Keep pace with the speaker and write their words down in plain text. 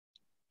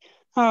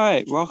All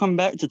right, welcome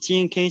back to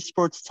T&K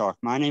Sports Talk.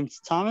 My name's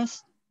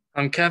Thomas,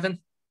 I'm Kevin.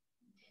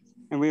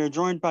 and we are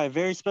joined by a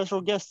very special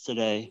guest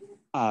today,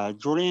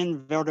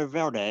 Julian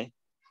Vandervelde,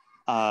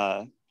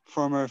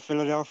 former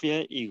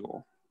Philadelphia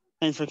Eagle.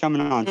 Thanks for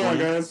coming on, Hi,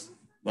 Julian. guys.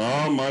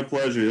 Oh, my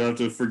pleasure. You have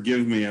to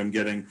forgive me. I'm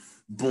getting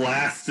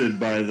blasted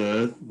by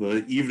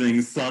the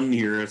evening sun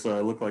here, so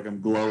I look like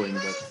I'm glowing.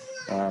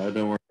 But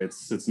don't worry,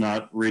 it's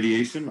not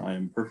radiation. I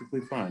am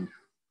perfectly fine.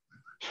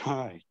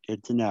 All right,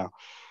 good to know.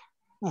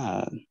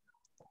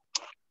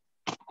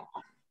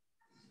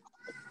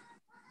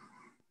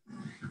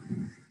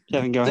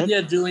 Kevin, go ahead.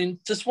 Yeah, Julian,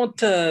 just want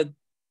to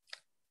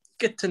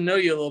get to know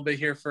you a little bit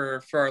here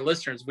for our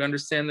listeners. We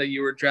understand that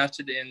you were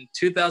drafted in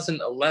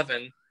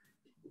 2011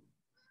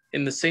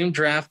 in the same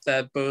draft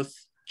that both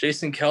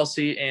Jason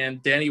Kelsey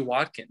and Danny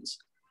Watkins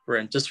were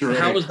in. Just Right.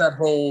 How was that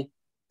whole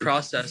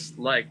process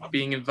like,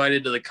 being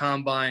invited to the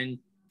combine,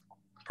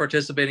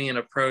 participating in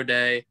a pro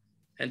day,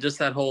 and just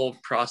that whole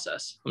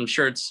process? I'm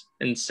sure it's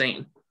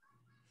insane.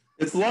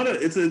 It's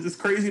it's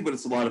crazy, but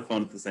it's a lot of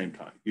fun at the same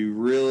time. You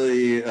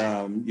really,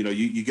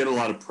 you get a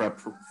lot of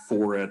prep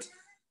for it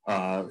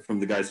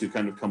from the guys who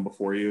kind of come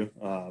before you.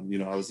 I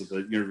was at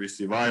the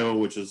University of Iowa,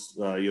 which is,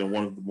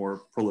 one of the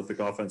more prolific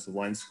offensive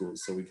line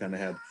schools. So we kind of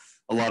had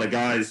a lot of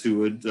guys who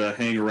would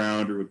hang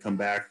around or would come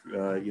back,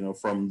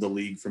 from the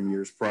league from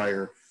years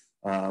prior.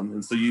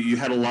 And so you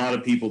had a lot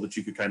of people that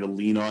you could kind of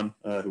lean on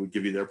who would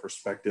give you their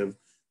perspective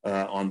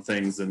on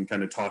things and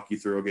kind of talk you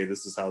through, okay,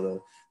 this is how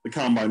the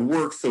combine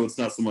works, so it's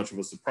not so much of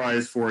a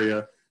surprise for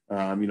you.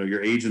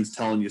 Your agent's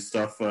telling you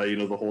stuff,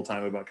 the whole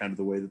time about kind of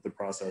the way that the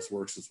process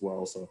works as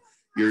well. So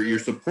your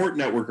support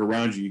network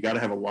around you, you got to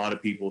have a lot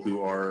of people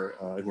who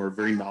are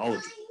very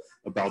knowledgeable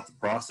about the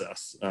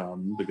process,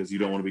 because you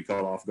don't want to be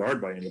caught off guard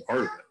by any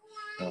part of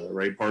it.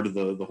 Right? Part of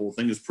the whole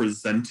thing is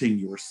presenting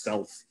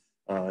yourself,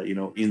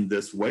 in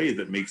this way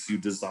that makes you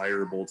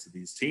desirable to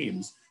these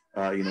teams.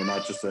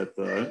 Not just at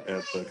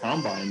the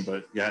combine,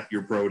 but at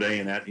your pro day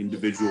and at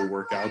individual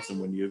workouts,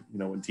 and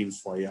when teams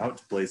fly you out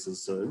to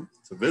places to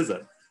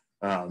visit.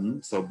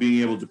 So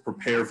being able to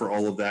prepare for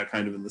all of that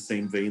kind of in the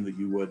same vein that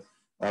you would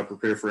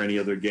prepare for any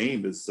other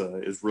game is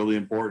really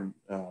important.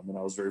 And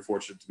I was very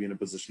fortunate to be in a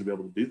position to be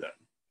able to do that.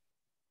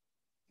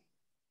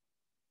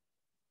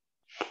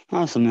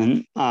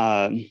 Awesome,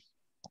 man.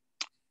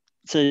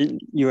 So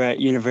you were at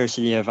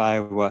University of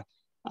Iowa.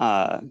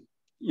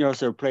 You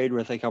also played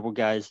with a couple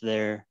guys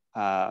there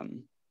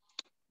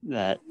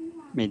that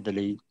made the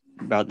league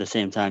about the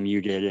same time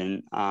you did,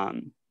 and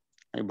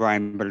like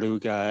Brian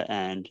Beluga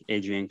and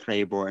Adrian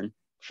Claiborne. I'm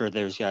sure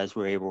those guys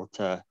were able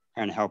to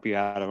kind of help you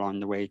out along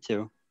the way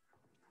too.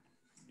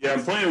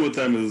 Yeah, playing with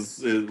them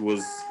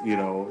was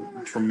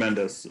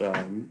tremendous.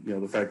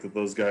 The fact that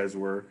those guys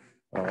were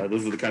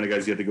those were the kind of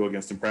guys you had to go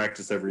against in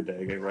practice every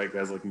day, right?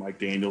 Guys like Mike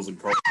Daniels and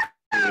Carl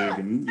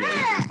and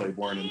Adrian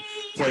Claiborne, and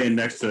playing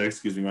next to, my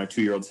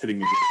 2-year-old's hitting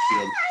me with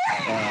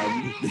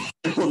the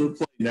field.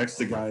 Play next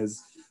to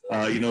guys,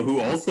 who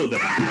also then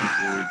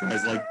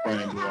guys like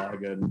Brian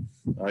Bulaga and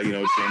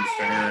James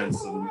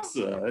Ferentz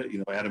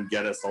and Adam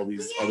Geddes, all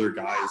these other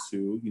guys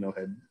who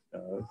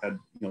had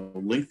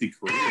lengthy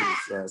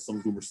careers, some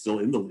of whom are still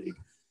in the league.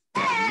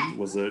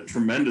 Was a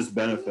tremendous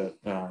benefit,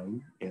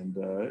 and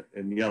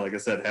like I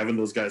said, having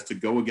those guys to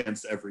go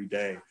against every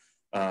day.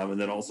 And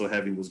then also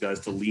having those guys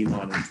to lean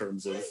on in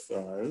terms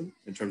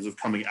of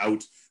coming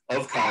out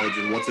of college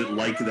and what's it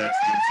like that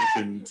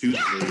transition to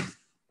the league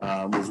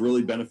was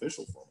really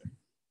beneficial for me.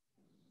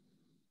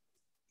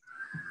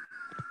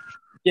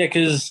 Yeah,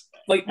 because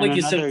like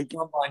you said,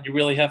 you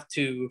really have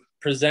to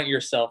present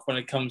yourself when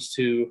it comes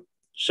to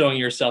showing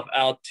yourself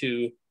out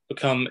to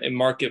become a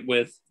market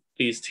with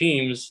these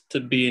teams to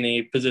be in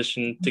a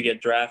position to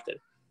get drafted.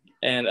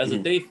 And as a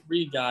day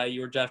 3 guy, you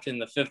were drafted in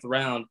the 5th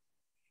round.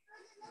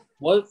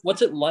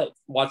 What's it like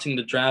watching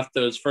the draft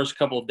those first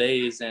couple of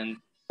days? And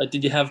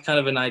did you have kind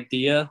of an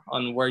idea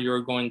on where you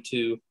were going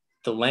to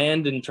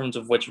land in terms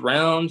of which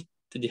round?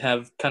 Did you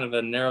have kind of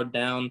a narrowed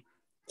down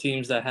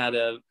teams that had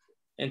a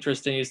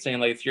interest in you,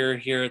 saying like, if you're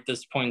here at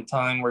this point in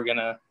time, we're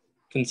gonna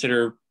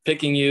consider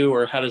picking you?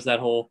 Or how does that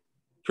whole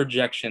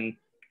projection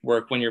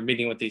work when you're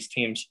meeting with these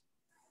teams?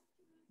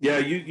 Yeah,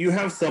 you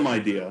have some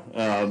idea.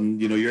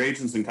 Your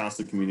agent's in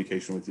constant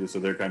communication with you, so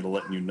they're kind of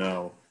letting you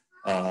know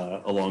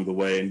along the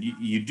way, and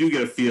you do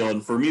get a feel.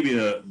 And for me,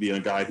 being a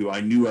guy who I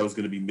knew I was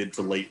going to be mid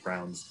to late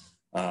rounds,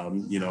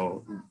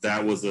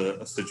 that was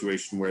a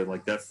situation where,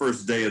 like, that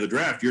first day of the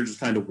draft, you're just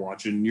kind of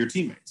watching your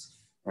teammates,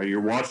 right? You're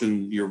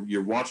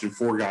watching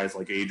 4 guys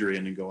like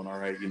Adrian and going, all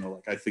right,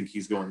 I think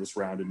he's going this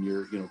round, and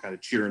you're kind of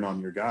cheering on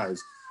your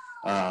guys.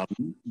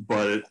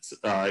 But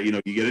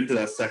you get into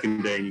that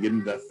second day and you get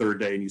into that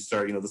third day and you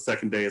start, the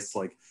second day, it's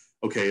like,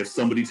 okay, if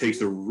somebody takes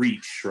a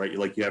reach, right,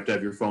 like you have to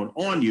have your phone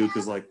on you,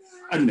 because like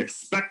I didn't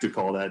expect to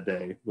call that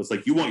day. It's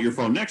like you want your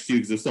phone next to you,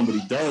 because if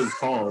somebody does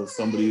call, if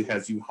somebody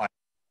has you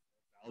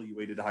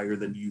evaluated higher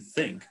than you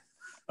think,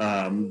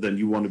 then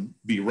you want to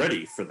be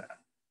ready for that.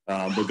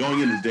 But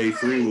going into day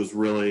 3 was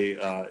really,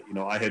 I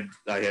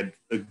had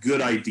a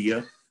good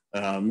idea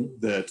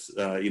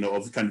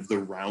of kind of the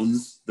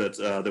rounds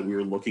that we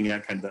were looking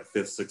at, kind of that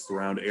 5th, 6th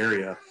round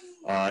area.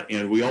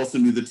 And we also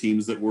knew the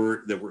teams that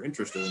were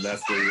interested, and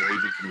that's where your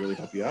agent can really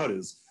help you out,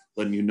 is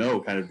letting you know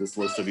kind of this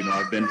list of,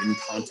 I've been in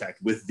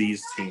contact with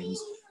these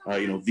teams.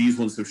 These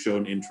ones have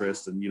shown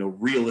interest, and,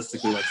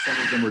 realistically, like, some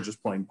of them are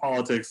just playing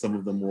politics. Some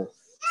of them will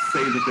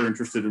say that they're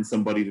interested in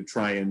somebody to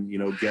try and,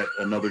 get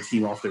another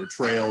team off their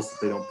trail so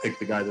they don't pick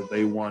the guy that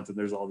they want. And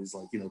there's all these,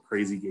 like,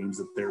 crazy games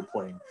that they're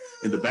playing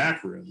in the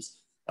back rooms.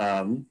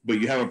 But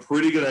you have a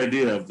pretty good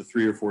idea of the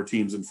 3 or 4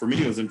 teams. And for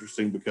me, it was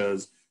interesting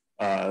because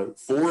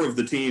 4 of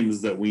the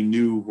teams that we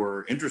knew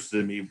were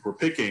interested in me were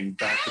picking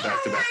back to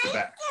back to back to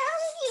back.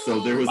 So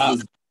there was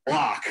this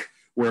block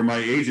where my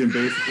agent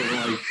basically,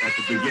 like, at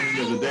the beginning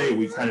of the day,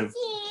 we kind of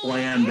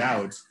planned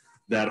out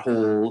that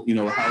whole,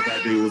 how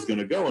that day was going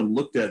to go, and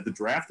looked at the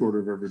draft order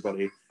of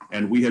everybody.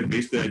 And we had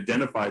basically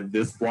identified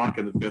this block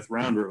in the 5th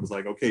round where it was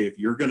like, okay, if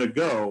you're going to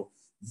go,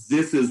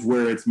 this is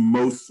where it's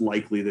most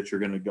likely that you're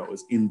going to go,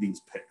 is in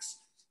these picks.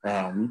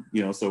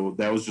 So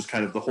that was just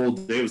kind of, the whole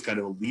day was kind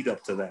of a lead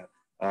up to that.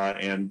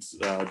 And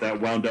that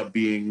wound up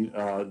being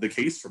the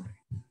case for me.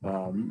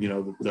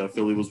 The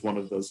Philly was one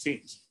of those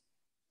teams.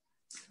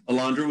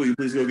 Alondra, will you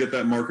please go get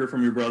that marker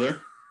from your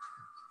brother?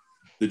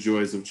 The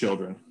joys of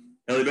children.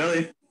 Ellie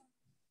Belly, can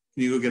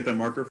you go get that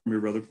marker from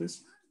your brother,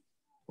 please?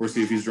 Or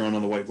see if he's drawn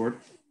on the whiteboard?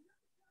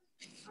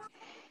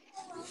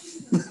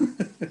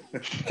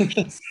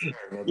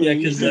 Yeah,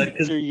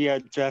 because you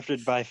got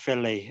drafted by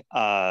Philly.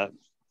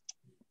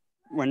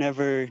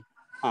 Whenever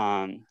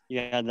you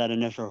had that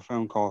initial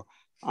phone call,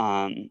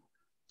 I'm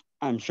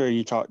sure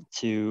you talked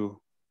to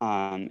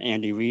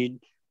Andy Reid.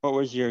 What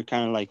was your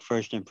kind of like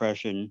first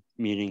impression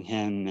meeting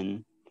him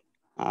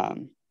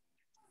and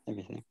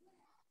everything?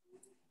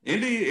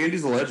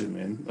 Andy's a legend,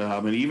 man.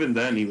 And even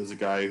then, he was a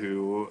guy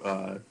who,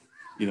 I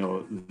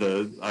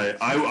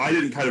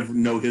didn't kind of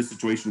know his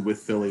situation with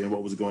Philly and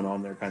what was going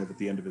on there kind of at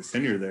the end of his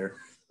tenure there,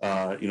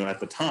 at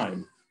the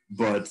time.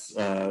 But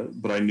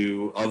I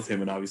knew of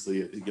him, and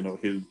obviously,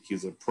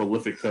 he's a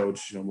prolific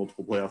coach,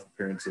 multiple playoff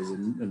appearances,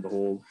 and the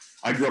whole.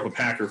 I grew up a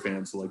Packer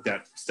fan, so like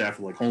that staff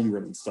of like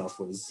Holmgren and stuff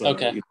was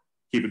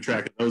keeping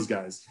track of those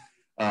guys.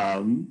 So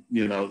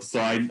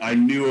I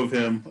knew of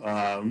him,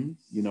 and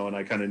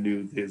I kind of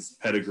knew his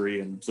pedigree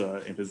and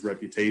his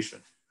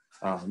reputation.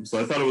 So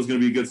I thought it was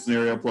going to be a good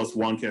scenario. Plus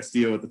Juan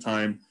Castillo at the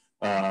time,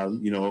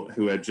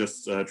 who had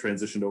just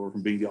transitioned over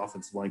from being the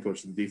offensive line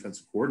coach to the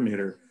defensive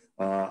coordinator.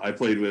 I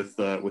played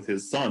with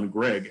his son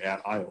Greg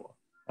at Iowa.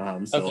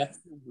 I'd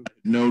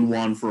known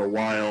Juan for a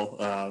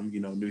while.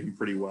 Knew him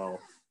pretty well,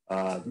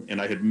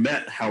 and I had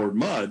met Howard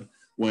Mudd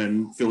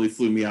when Philly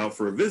flew me out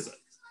for a visit.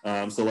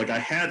 So like I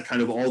had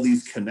kind of all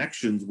these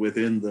connections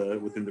within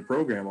the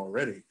program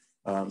already.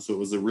 So it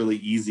was a really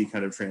easy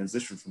kind of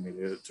transition for me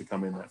to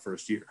come in that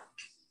first year.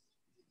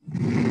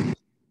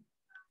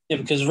 Yeah,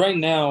 because right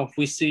now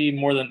we see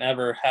more than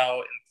ever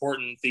how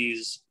important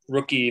these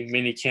rookie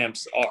mini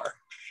camps are.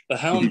 But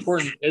how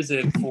important is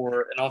it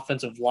for an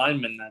offensive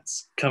lineman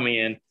that's coming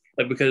in?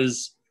 Like,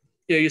 because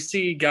you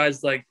see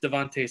guys like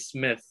Devontae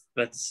Smith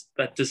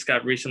that just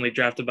got recently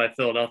drafted by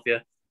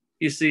Philadelphia.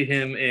 You see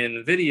him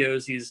in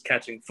videos, he's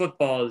catching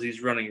footballs,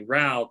 he's running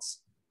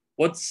routes.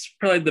 What's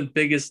probably the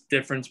biggest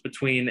difference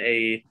between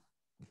a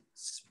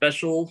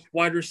special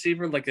wide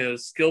receiver, like a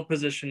skill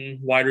position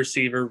wide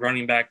receiver,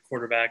 running back,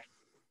 quarterback,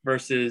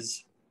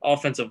 versus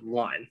offensive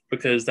line?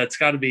 Because that's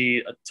got to be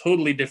a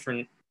totally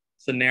different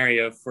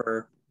scenario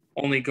for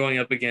only going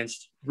up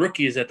against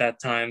rookies at that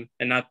time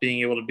and not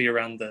being able to be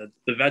around the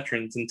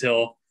veterans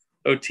until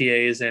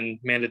OTAs and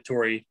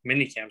mandatory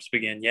mini camps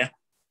begin. Yeah.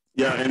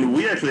 Yeah, and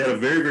we actually had a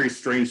very, very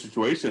strange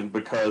situation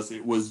because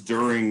it was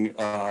during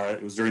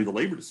the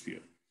labor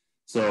dispute.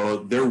 So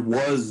there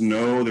was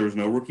no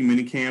rookie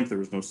mini camp. There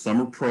was no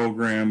summer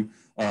program.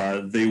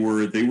 They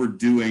were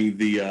doing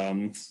the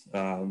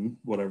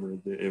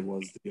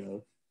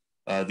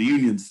the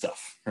union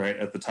stuff right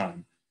at the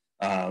time.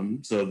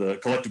 So the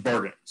collective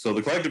bargaining. So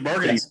the collective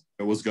bargaining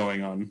was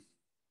going on.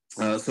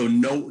 So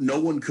no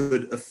one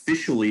could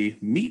officially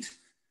meet.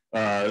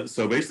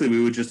 So basically,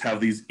 we would just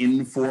have these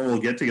informal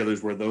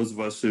get-togethers where those of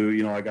us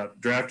who, I got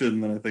drafted,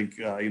 and then I think,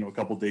 a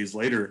couple days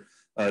later,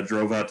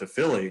 drove out to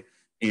Philly,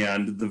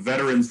 and the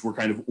veterans were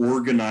kind of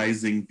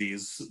organizing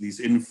these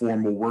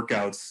informal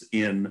workouts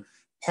in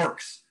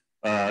parks,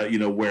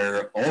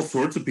 where all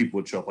sorts of people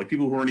would show up, like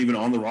people who weren't even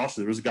on the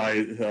roster. There was a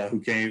guy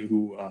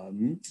who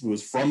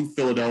was from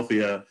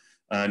Philadelphia,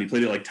 and he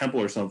played at like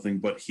Temple or something,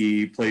 but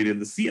he played in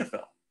the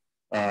CFL.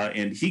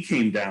 And he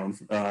came down,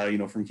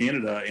 from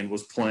Canada and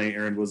was playing,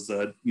 and was,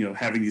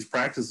 having these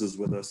practices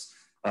with us,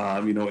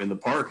 in the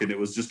park. And it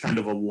was just kind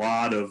of a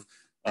lot of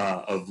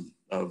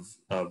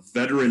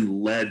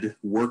veteran-led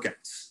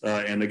workouts.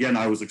 And again,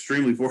 I was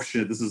extremely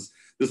fortunate. This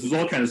was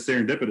all kind of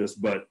serendipitous,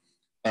 but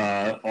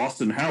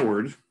Austin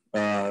Howard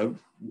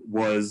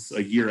was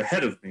a year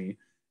ahead of me,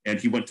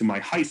 and he went to my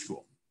high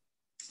school.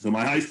 So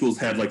my high schools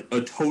had like a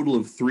total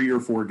of 3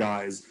 or 4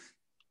 guys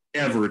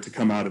ever to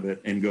come out of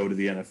it and go to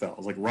the NFL. It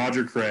was like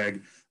Roger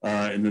Craig,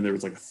 and then there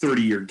was like a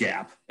 30-year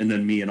gap, and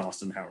then me and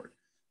Austin Howard.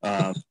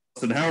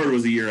 Austin Howard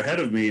was a year ahead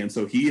of me, and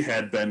so he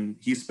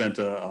spent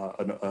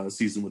a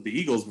season with the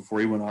Eagles before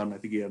he went on. I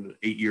think he had an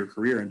 8-year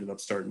career, ended up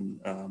starting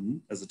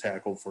as a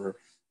tackle for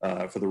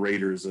the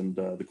Raiders and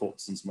the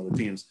Colts and some other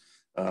teams,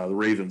 the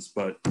Ravens.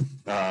 But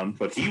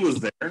he was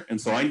there, and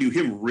so I knew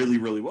him really,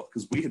 really well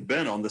because we had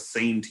been on the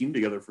same team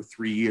together for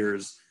 3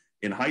 years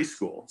in high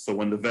school. So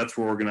when the vets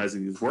were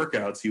organizing these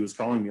workouts, he was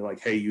calling me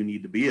like, hey, you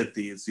need to be at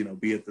these,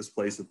 be at this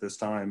place at this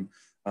time,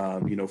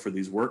 for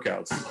these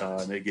workouts.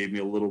 And it gave me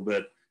a little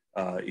bit,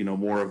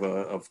 more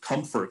of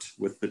comfort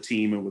with the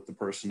team and with the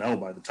personnel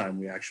by the time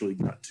we actually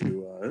got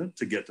to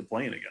get to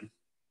playing again.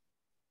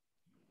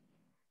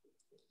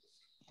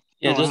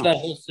 Yeah, just that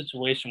whole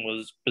situation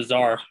was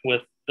bizarre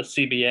with the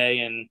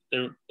CBA, and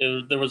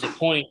there was a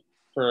point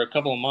for a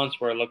couple of months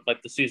where it looked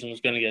like the season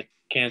was going to get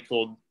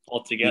canceled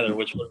altogether,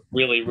 which would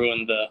really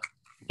ruin the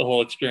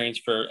whole experience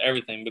for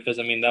everything. Because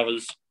I mean, that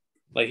was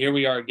like, here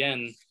we are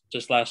again,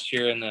 just last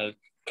year in the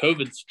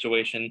COVID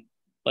situation,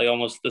 like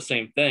almost the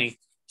same thing.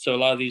 So a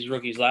lot of these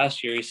rookies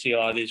last year, you see a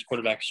lot of these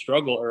quarterbacks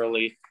struggle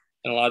early,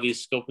 and a lot of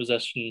these skill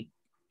possession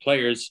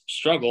players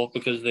struggle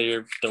because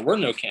there were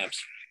no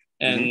camps,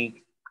 and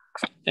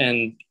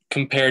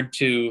compared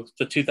to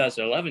the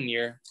 2011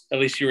 year, at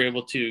least you were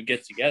able to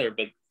get together.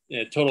 But in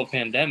a total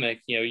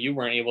pandemic, you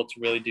weren't able to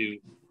really do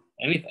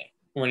anything.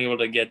 You weren't able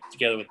to get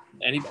together with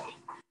anybody.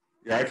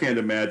 Yeah, I can't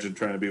imagine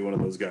trying to be one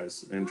of those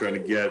guys and trying to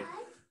get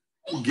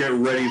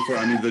ready for.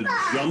 I mean, the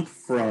jump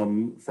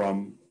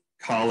from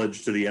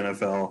college to the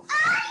NFL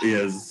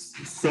is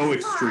so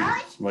extreme.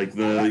 Like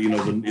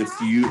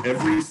it's you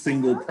every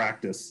single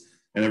practice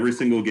and every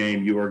single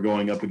game you are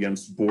going up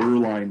against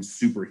borderline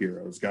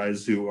superheroes,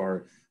 guys who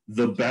are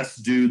the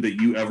best dude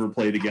that you ever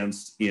played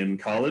against in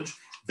college.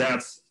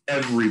 That's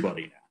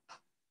everybody now.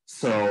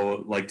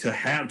 So like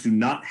to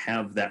not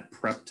have that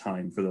prep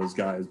time for those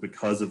guys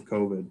because of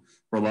COVID,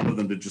 for a lot of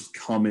them to just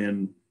come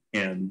in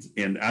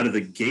and out of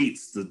the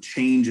gates, the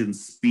change in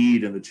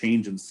speed and the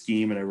change in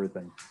scheme and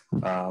everything.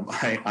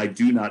 I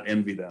do not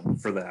envy them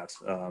for that.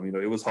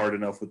 It was hard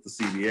enough with the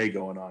CBA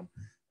going on,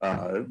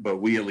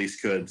 but we at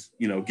least could,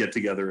 get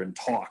together and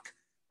talk.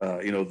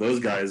 Those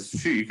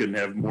guys, you couldn't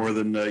have more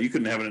than you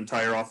couldn't have an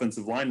entire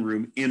offensive line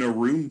room in a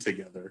room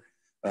together,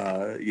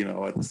 at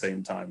the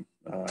same time.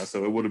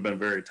 So it would have been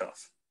very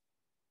tough.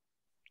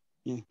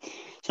 Yeah.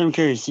 So I'm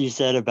curious, you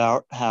said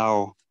about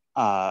how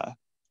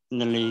in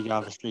the league,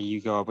 obviously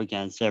you go up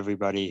against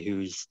everybody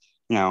who's,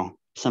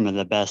 some of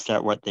the best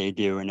at what they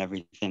do and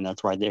everything.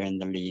 That's why they're in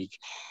the league.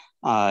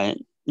 In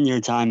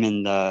your time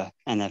in the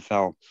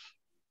NFL,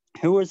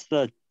 who was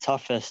the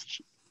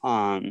toughest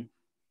opponent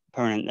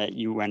that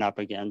you went up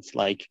against?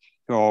 Like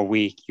all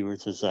week, you were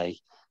just like,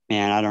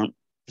 man,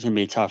 it's going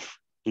to be tough,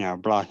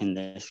 blocking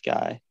this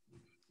guy.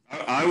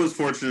 I was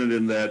fortunate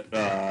in that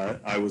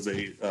I was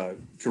a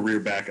career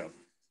backup.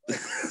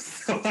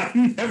 So I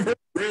never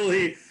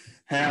really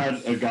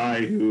had a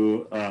guy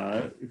who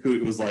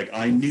was like,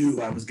 I knew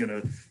I was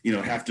gonna,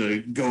 have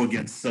to go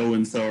against so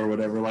and so or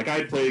whatever. Like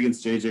I played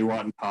against J.J.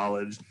 Watt in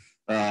college.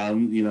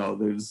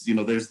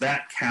 There's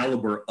that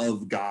caliber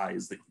of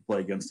guys that you play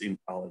against in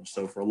college.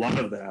 So for a lot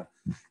of that,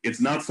 it's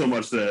not so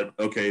much that,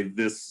 okay,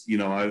 this,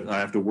 I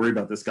have to worry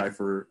about this guy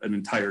for an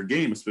entire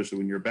game, especially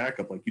when you're a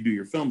backup. Like you do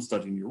your film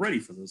study and you're ready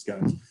for those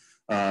guys.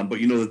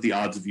 But you know that the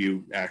odds of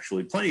you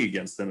actually playing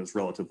against them is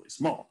relatively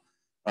small.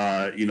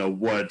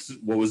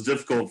 What was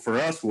difficult for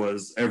us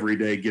was every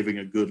day giving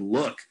a good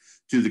look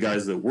to the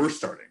guys that were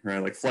starting,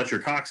 right? Like Fletcher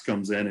Cox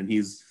comes in and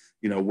he's,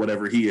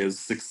 whatever he is,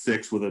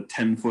 6'6" with a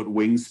 10-foot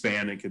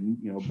wingspan and can,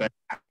 back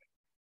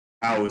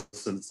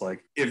house. And it's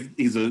like, if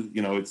he's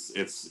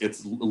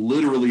it's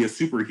literally a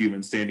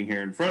superhuman standing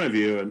here in front of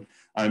you. And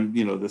I'm,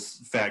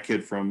 this fat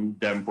kid from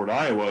Davenport,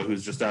 Iowa,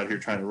 who's just out here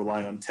trying to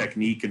rely on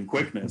technique and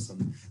quickness.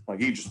 And like,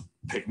 he just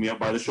pick me up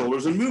by the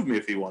shoulders and move me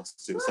if he wants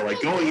to. So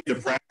like going into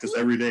practice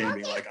every day and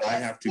being like, I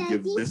have to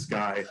give this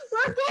guy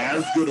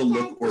as good a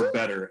look or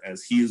better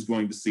as he is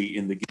going to see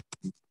in the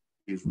game.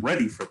 He's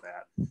ready for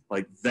that.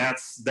 Like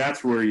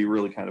that's where you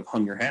really kind of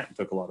hung your hat and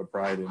took a lot of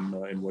pride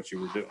in what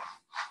you were doing.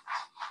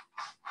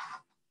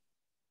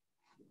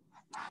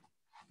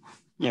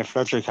 Yeah,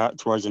 Fletcher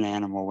Cox was an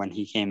animal when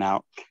he came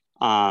out.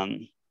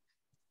 When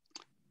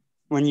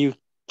you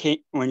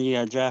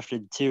got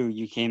drafted too,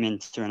 you came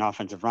into an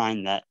offensive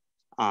line that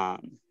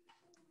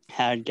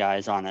had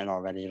guys on it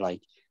already,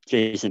 like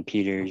Jason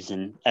Peters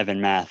and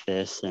Evan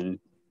Mathis and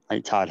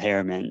like Todd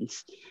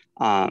Harriman's.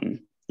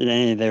 Did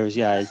any of those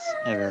guys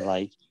ever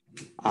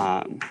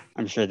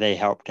I'm sure they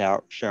helped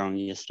out showing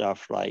you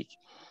stuff like,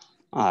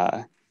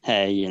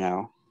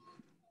 hey,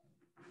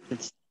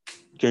 it's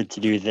good to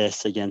do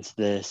this against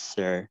this,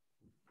 or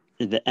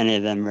did any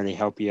of them really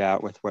help you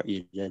out with what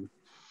you did?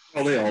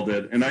 Oh, they all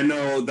did. And I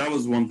know that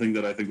was one thing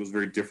that I think was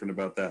very different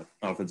about that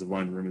offensive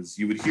line room is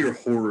you would hear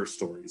horror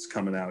stories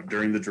coming out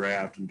during the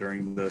draft and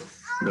during the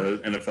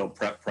NFL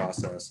prep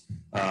process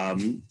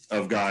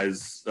of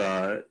guys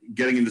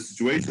getting into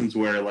situations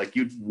where, like,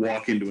 you'd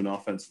walk into an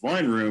offensive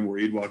line room or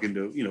you'd walk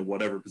into,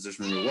 whatever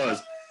position room it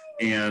was,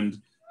 and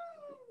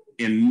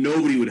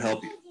nobody would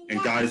help you.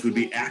 And guys would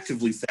be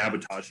actively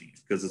sabotaging you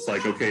because it's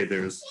like, okay,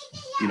 there's,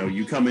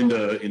 you come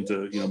into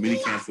mini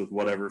camps with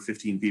whatever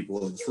 15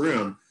 people in this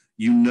room,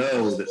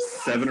 that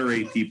 7 or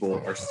 8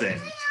 people are staying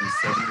and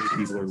 7 or 8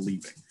 people are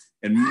leaving.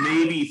 And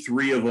maybe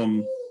 3 of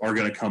them are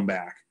going to come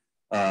back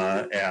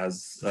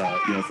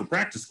for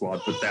practice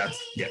squad, but that's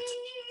it.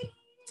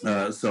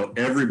 So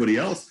everybody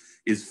else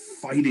is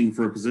fighting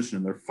for a position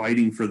and they're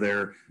fighting for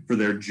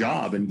their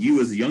job. And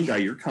you as a young guy,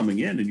 you're coming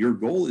in and your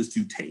goal is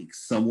to take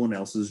someone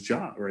else's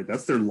job, right?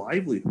 That's their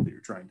livelihood that you're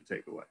trying to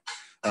take away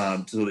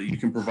so that you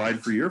can provide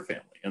for your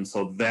family. And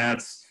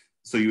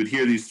so you would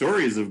hear these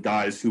stories of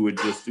guys who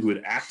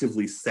would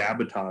actively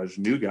sabotage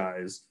new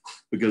guys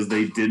because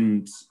they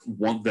didn't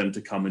want them to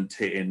come and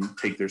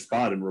take their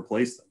spot and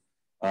replace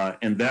them.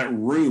 And that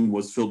room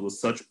was filled with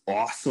such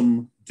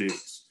awesome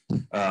dudes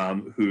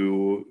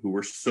who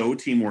were so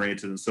team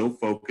oriented and so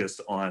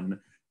focused on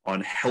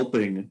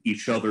helping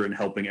each other and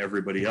helping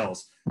everybody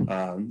else.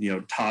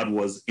 Todd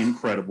was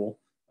incredible.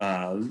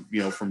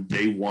 From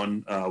day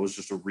one, was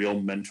just a real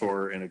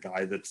mentor and a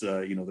guy that,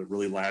 that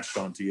really latched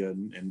onto you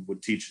and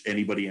would teach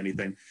anybody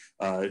anything.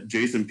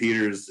 Jason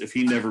Peters, if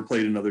he never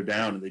played another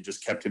down and they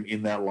just kept him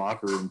in that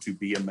locker room to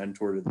be a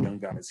mentor to the young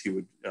guys, he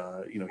would,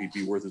 he'd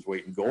be worth his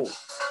weight in gold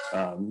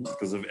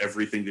because of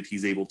everything that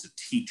he's able to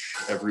teach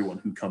everyone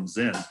who comes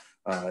in.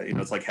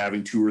 It's like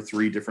having 2 or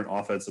 3 different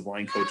offensive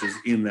line coaches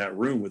in that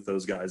room with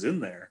those guys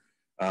in there.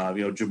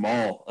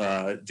 Jamal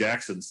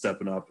Jackson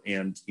stepping up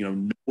and,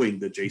 knowing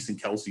that Jason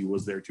Kelsey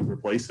was there to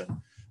replace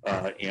him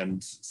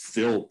and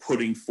still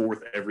putting forth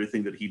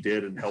everything that he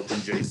did and helping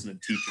Jason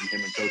and teaching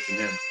him and coaching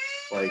him.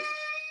 Like,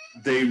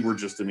 they were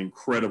just an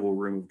incredible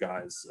room of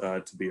guys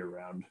to be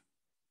around.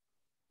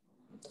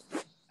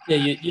 Yeah,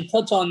 you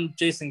touch on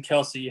Jason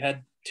Kelsey. You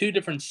had 2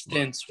 different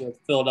stints with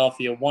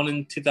Philadelphia, one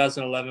in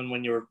 2011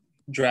 when you were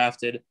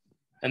drafted,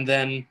 and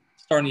then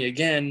starting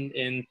again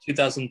in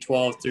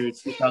 2012 through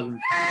 2000.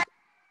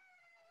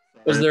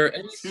 Was there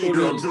any sort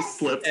of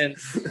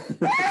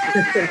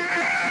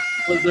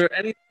was there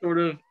any sort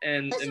of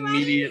an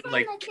immediate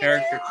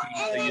character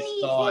change that you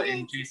saw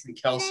in Jason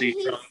Kelsey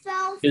from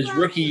his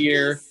rookie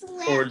year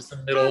towards the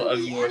middle of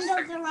your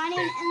second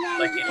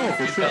stint,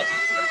 for sure.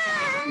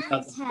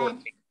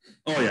 2014?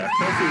 Oh yeah,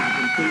 Kelsey was a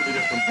completely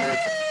different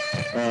person.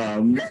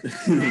 I'm going to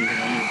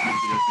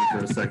keep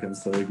for a second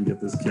so we can get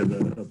this kid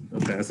a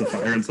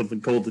pacifier and something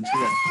cold to chew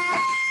on.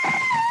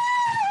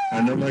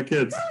 I know my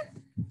kids.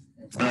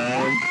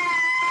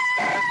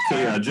 So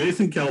yeah,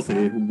 Jason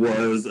Kelsey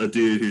was a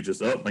dude who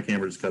just, my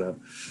camera just cut out.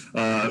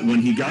 When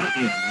he got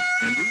in,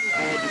 and we were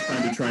all just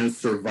kind of trying to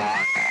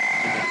survive.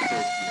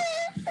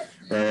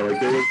 There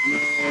was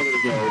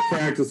no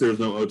practice, there was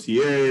no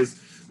OTAs.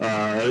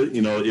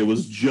 It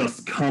was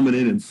just coming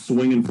in and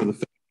swinging for the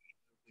thing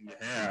you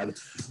had. And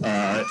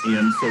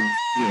so,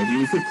 he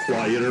was a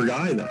quieter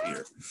guy that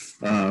year.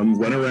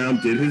 Went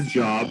around, did his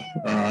job,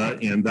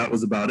 and that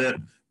was about it.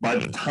 By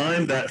the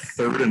time that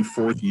 3rd and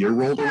 4th year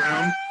rolled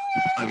around,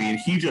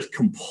 he just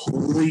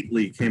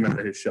completely came out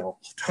of his shell.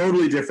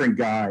 Totally different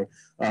guy.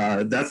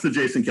 That's the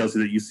Jason Kelsey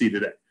that you see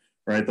today,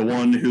 right? The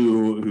one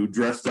who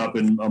dressed up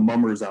in a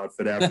mummer's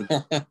outfit after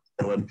the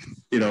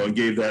and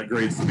gave that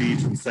great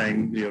speech and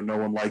saying, no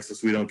one likes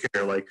us, we don't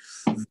care.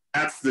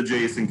 That's the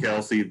Jason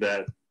Kelsey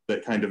that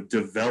kind of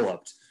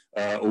developed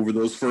over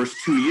those first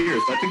 2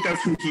 years. I think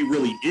that's who he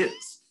really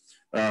is.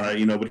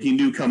 But he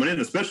knew coming in,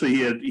 especially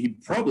he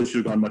probably should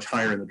have gone much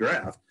higher in the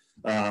draft.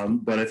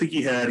 But I think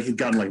he'd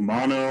gotten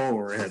mono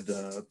or had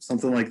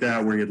something like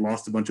that where he had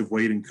lost a bunch of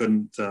weight and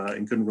couldn't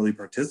really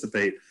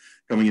participate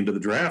coming into the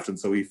draft, and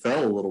so he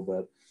fell a little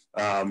bit.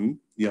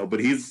 But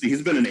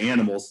he's been an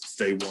animal since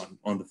day one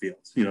on the field.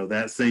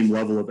 That same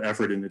level of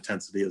effort and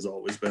intensity has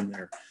always been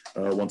there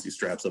once he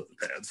straps up the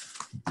pads.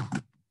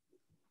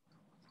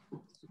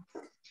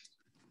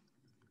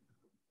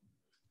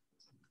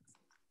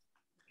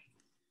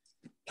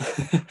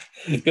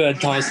 Go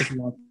ahead, Thomas, if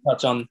you want to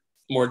touch on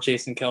more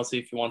Jason Kelsey,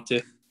 if you want to.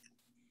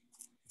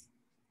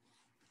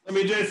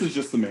 Jason's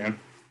just the man.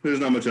 There's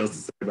not much else to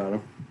say about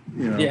him.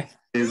 Yeah.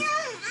 He's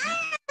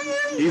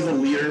a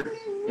leader,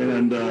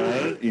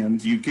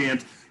 and you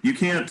can't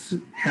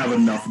have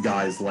enough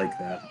guys like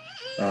that.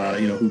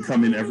 Who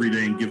come in every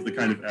day and give the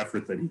kind of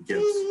effort that he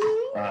gives.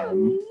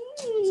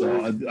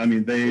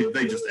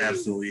 They just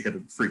absolutely hit a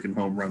freaking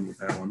home run with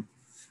that one.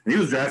 And he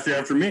was drafted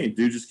after me.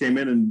 Dude just came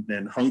in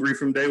and hungry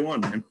from day one,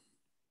 man.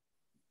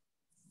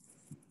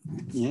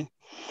 Yeah.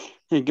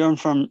 Hey, going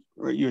from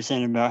what you were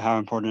saying about how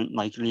important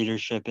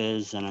leadership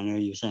is, and I know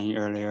you were saying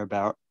earlier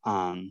about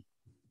how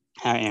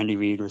Andy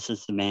Reid was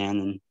just the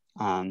man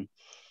and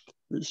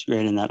was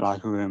great in that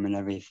locker room and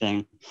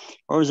everything.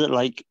 What was it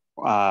like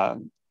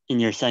in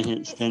your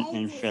second stint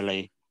in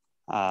Philly,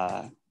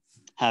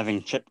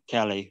 having Chip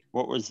Kelly?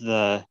 What was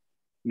the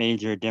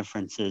major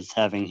differences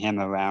having him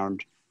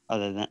around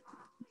other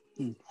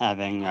than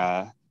having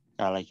a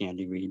guy like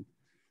Andy Reid?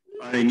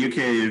 I mean, you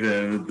can't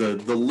even,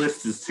 the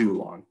list is too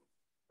long.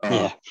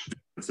 Yeah.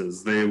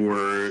 They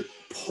were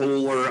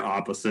polar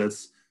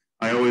opposites.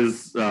 I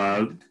always,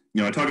 I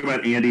talk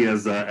about Andy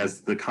as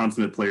the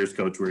consummate players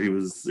coach, where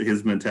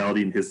his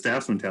mentality and his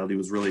staff's mentality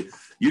was really,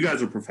 you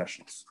guys are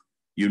professionals.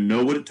 You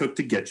know what it took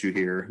to get you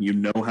here. You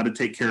know how to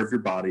take care of your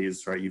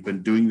bodies, right? You've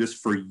been doing this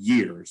for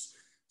years.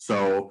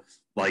 So,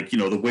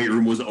 the weight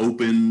room was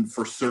open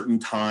for certain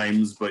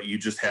times, but you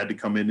just had to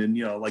come in and,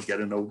 get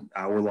an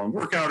hour-long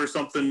workout or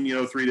something,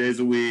 3 days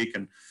a week.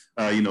 And,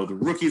 the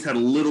rookies had a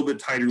little bit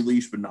tighter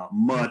leash, but not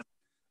much.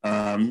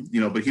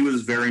 But he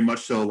was very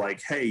much so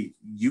like, hey,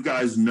 you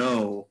guys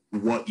know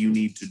what you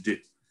need to do.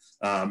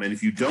 And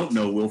if you don't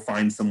know, we'll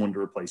find someone to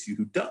replace you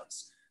who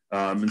does.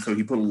 And so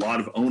he put a lot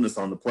of onus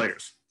on the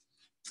players.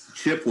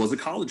 Chip was a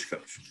college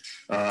coach.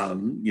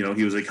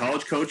 He was a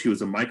college coach. He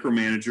was a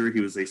micromanager.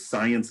 He was a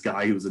science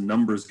guy. He was a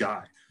numbers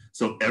guy.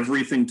 So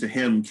everything to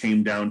him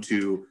came down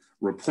to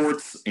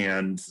reports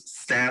and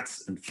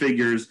stats and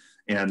figures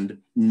and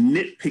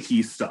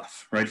nitpicky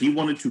stuff, right? He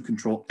wanted to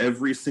control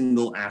every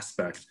single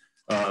aspect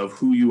of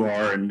who you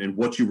are and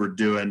what you were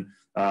doing.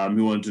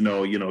 He wanted to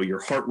know, your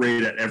heart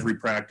rate at every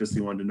practice. He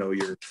wanted to know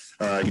your,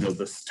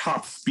 the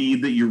top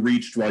speed that you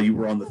reached while you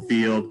were on the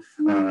field.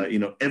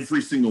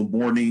 Every single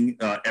morning,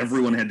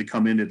 everyone had to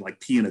come in and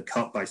pee in a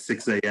cup by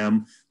 6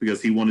 a.m.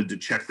 because he wanted to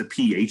check the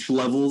pH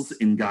levels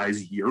in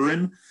guys'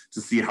 urine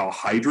to see how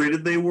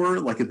hydrated they were,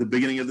 at the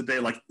beginning of the day,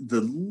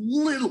 the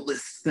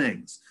littlest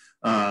things.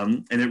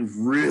 And it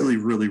really,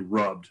 really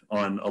rubbed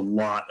on a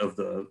lot of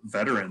the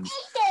veterans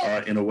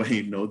in a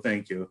way, no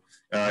thank you,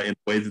 in a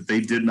way that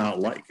they did not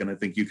like. And I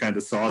think you kind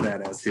of saw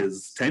that as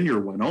his tenure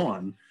went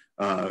on,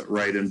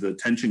 right? And the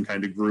tension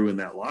kind of grew in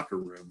that locker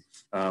room,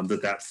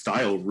 that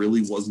style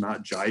really was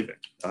not jiving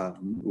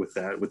with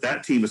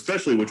that team,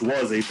 especially, which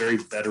was a very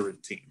veteran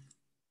team.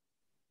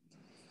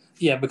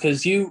 Yeah,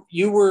 because you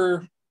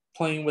were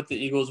playing with the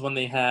Eagles when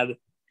they had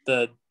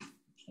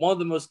one of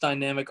the most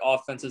dynamic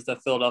offenses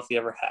that Philadelphia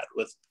ever had,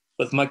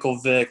 with Michael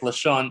Vick,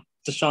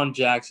 Deshaun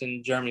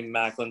Jackson, Jeremy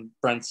Maclin,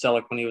 Brent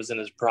Selleck when he was in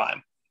his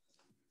prime.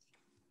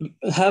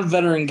 Have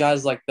veteran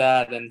guys like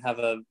that and have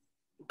a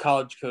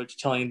college coach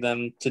telling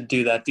them to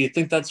do that. Do you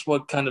think that's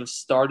what kind of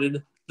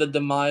started the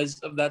demise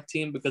of that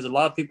team? Because a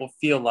lot of people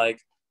feel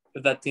like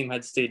if that team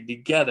had stayed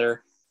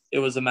together, it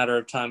was a matter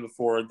of time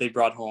before they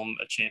brought home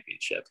a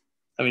championship.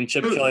 I mean,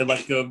 Chip Kelly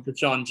let go of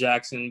Deshaun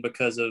Jackson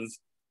because of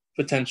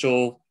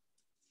potential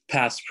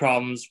past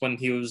problems when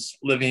he was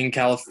living in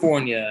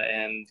California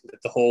and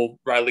the whole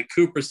Riley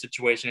Cooper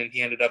situation, and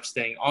he ended up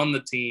staying on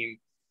the team.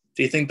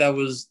 Do you think that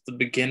was the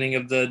beginning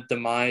of the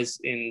demise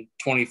in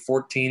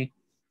 2014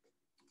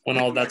 when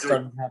all that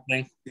started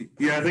happening?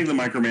 Yeah, I think the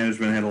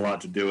micromanagement had a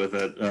lot to do with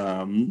it.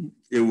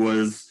 It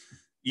was,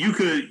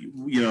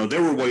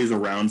 there were ways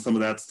around some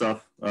of that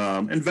stuff,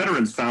 and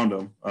veterans found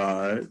them.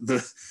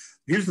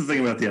 Here's the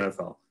thing about the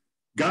NFL.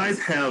 Guys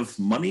have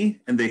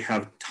money and they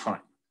have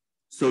time.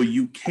 So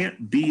you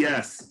can't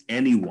BS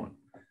anyone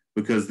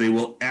because they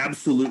will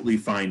absolutely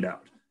find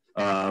out.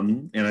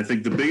 And I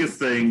think the biggest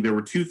thing, there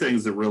were two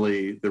things that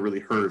really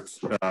hurt,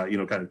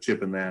 kind of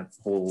Chip in that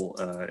whole,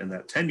 in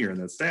that tenure and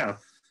that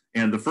staff.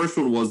 And the first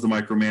one was the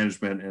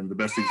micromanagement. And the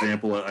best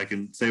example I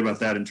can say about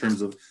that in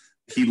terms of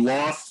he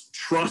lost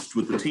trust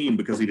with the team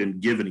because he didn't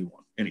give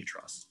anyone any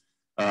trust.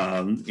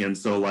 And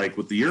so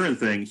with the urine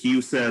thing,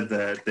 he said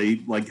that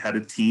they had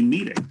a team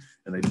meeting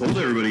and they told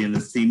everybody in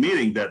this team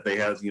meeting that they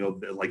have,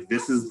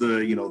 this is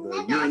the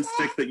urine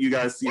stick that you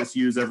guys see us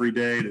use every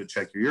day to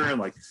check your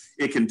urine.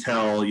 It can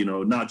tell,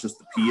 not just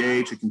the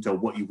pH, it can tell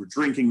what you were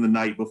drinking the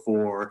night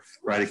before,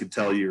 right? It can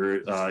tell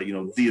your,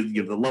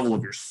 the level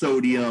of your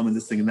sodium and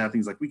this thing and that.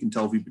 Things we can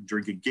tell if you've been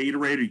drinking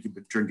Gatorade or you've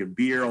been drinking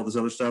beer, all this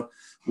other stuff.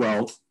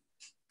 Well,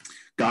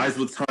 guys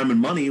with time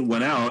and money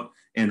went out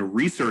and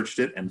researched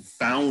it and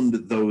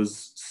found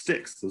those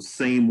sticks, those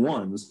same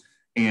ones,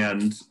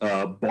 and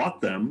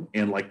bought them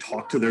and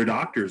talked to their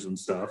doctors and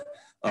stuff.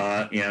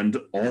 And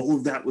all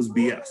of that was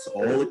BS.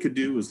 All it could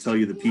do was tell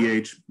you the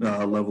pH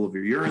level of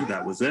your urine.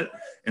 That was it.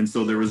 And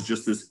so there was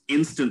just this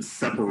instant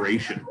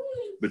separation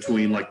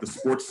between the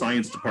sports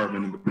science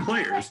department and the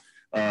players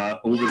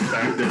over the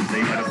fact that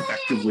they had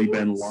effectively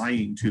been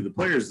lying to the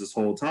players this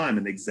whole time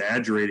and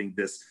exaggerating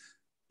this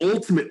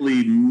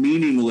ultimately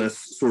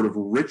meaningless sort of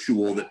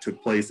ritual that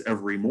took place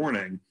every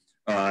morning.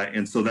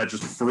 And so that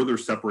just further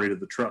separated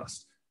the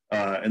trust.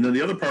 And then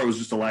the other part was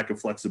just a lack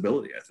of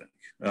flexibility, I think.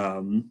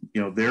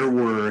 There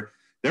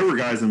were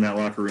guys in that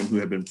locker room who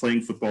had been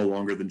playing football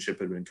longer than Chip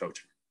had been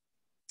coaching.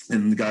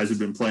 And the guys had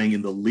been playing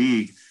in the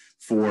league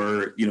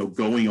for,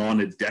 going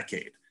on a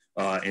decade.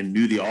 And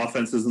knew the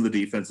offenses and the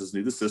defenses,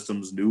 knew the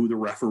systems, knew the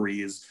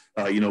referees,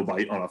 on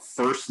a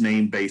first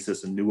name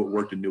basis, and knew what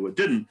worked and knew what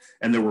didn't.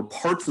 And there were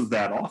parts of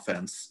that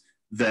offense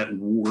that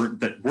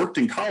worked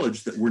in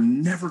college that were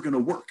never going to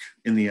work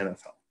in the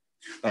NFL,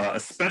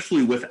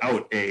 especially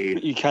without a.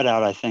 You cut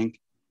out, I think.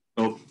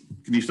 Oh,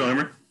 can you still hear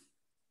me?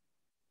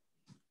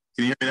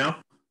 Can you hear me now?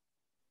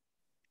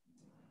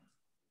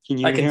 Can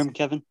you hear him,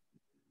 Kevin?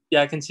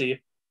 Yeah, I can see you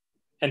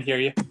and hear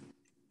you.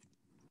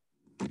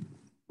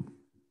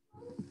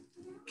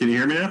 Can you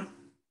hear me now?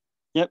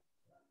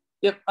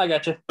 Yep, I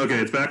got you. Okay,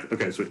 it's back?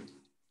 Okay, sweet.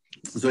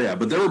 So, yeah,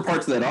 but there were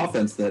parts of that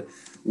offense that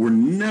were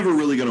never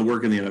really going to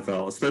work in the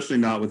NFL, especially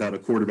not without a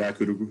quarterback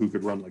who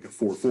could run like a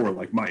 4-4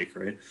 like Mike,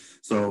 right?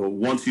 So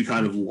once you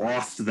kind of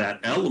lost that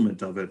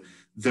element of it,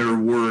 there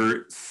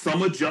were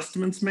some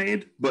adjustments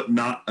made, but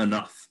not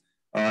enough.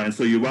 And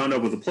so you wound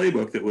up with a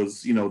playbook that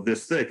was,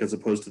 this thick as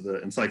opposed to the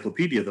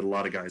encyclopedia that a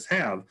lot of guys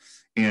have.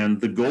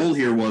 And the goal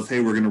here was, hey,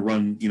 we're going to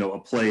run, a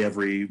play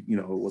every,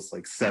 it was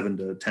like 7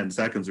 to 10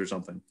 seconds or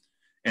something.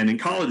 And in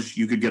college,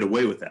 you could get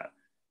away with that.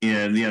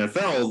 In the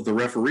NFL, the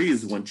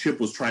referees, when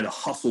Chip was trying to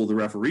hustle the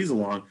referees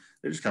along,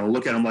 they just kind of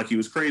look at him like he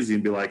was crazy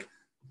and be like,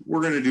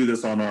 we're going to do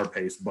this on our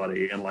pace,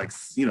 buddy. And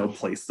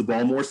place the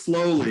ball more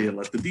slowly and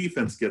let the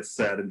defense get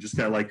set. And just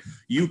kind of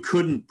you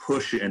couldn't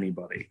push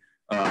anybody.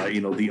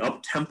 The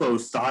up-tempo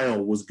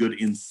style was good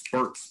in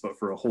spurts, but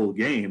for a whole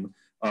game,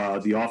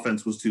 the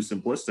offense was too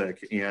simplistic.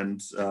 And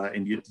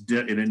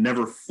it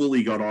never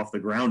fully got off the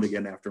ground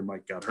again after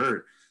Mike got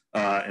hurt.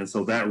 And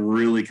so that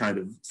really kind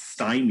of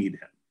stymied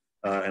him.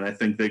 And I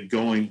think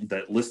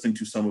that listening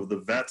to some of the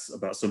vets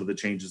about some of the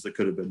changes that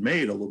could have been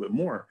made a little bit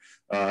more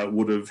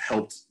would have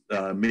helped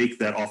make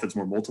that offense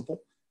more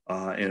multiple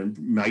and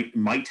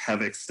might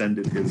have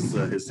extended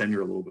his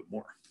tenure a little bit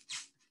more.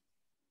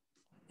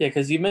 Yeah,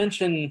 because you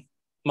mentioned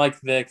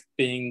Mike Vick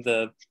being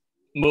the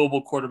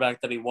mobile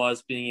quarterback that he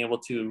was, being able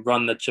to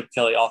run the Chip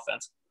Kelly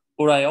offense.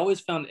 What I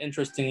always found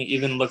interesting,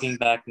 even looking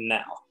back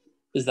now,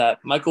 is that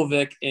Michael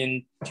Vick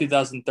in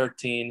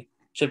 2013,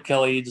 Chip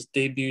Kelly's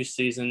debut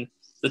season,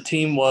 the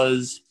team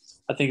was,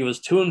 I think it was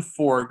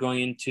 2-4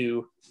 going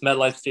into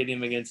MetLife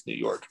Stadium against New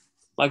York.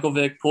 Michael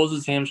Vick pulls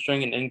his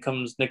hamstring and in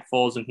comes Nick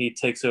Foles, and he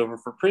takes over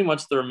for pretty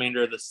much the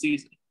remainder of the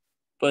season.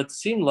 But it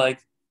seemed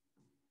like,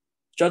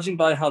 judging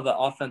by how the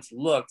offense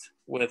looked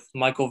with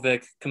Michael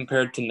Vick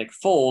compared to Nick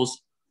Foles,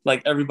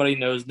 like everybody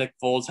knows, Nick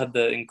Foles had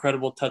the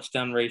incredible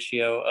touchdown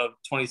ratio of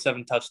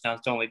 27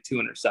 touchdowns to only 2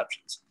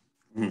 interceptions.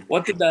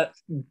 What did that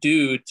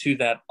do to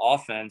that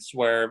offense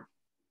where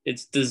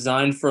it's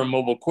designed for a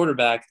mobile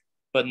quarterback,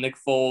 but Nick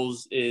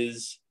Foles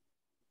is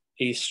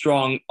a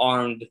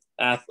strong-armed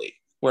athlete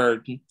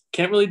where he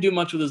can't really do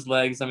much with his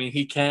legs? I mean,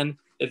 he can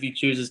if he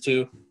chooses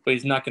to, but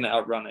he's not going to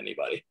outrun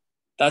anybody.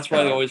 That's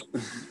why they always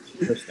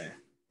interesting.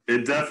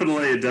 It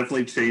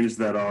definitely changed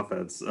that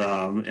offense.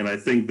 And I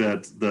think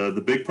that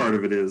the big part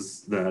of it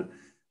is that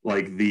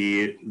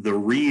the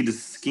read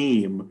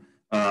scheme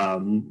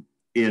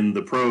in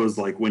the pros,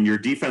 when your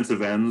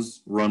defensive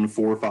ends run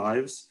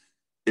 4-5s,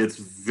 it's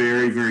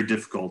very, very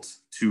difficult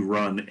to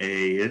run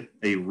a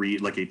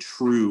read, a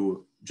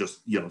true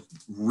just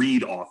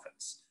read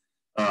offense,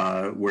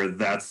 where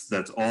that's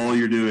all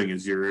you're doing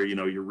is you're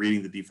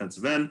reading the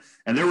defensive end.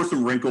 And there were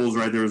some wrinkles,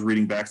 right? There was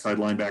reading backside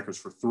linebackers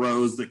for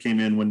throws that came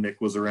in when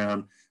Nick was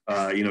around.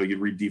 You'd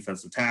read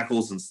defensive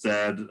tackles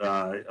instead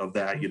of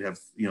that. You'd have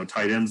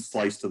tight ends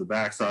slice to the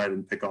backside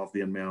and pick off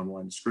the end man on the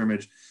line of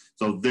scrimmage.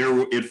 So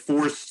it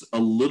forced a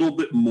little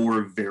bit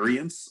more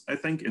variance, I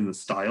think, in the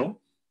style,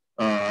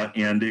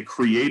 and it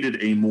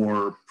created a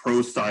more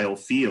pro-style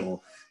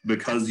feel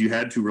because you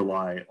had to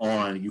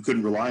you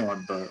couldn't rely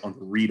on the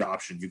read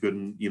option. You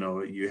couldn't,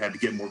 you had to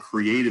get more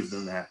creative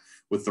than that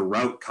with the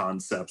route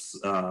concepts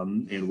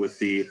and with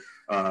the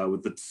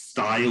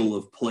style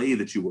of play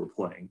that you were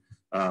playing.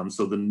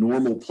 So the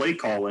normal play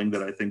calling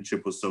that I think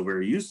Chip was so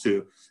very used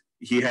to,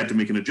 he had to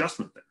make an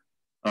adjustment there.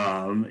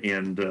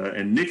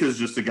 And Nick is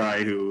just a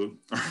guy who,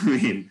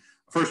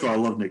 first of all, I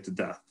love Nick to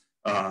death.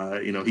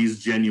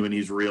 He's genuine,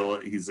 he's real,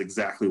 he's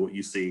exactly what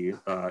you see,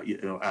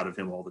 out of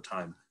him all the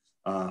time.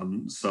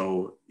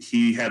 So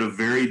he had a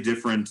very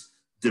different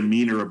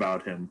demeanor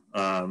about him,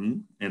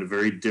 and a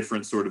very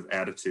different sort of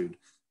attitude.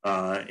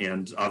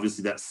 And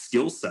obviously that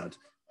skill set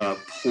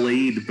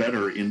played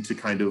better into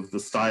kind of the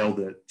style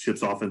that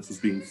Chip's offense was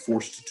being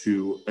forced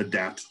to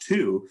adapt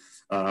to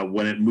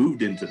when it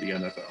moved into the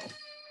NFL.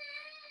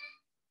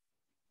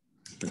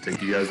 I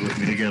take you guys with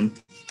me again.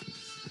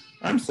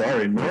 I'm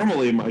sorry.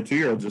 Normally my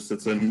 2-year-old just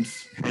sits and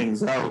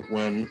hangs out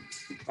when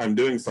I'm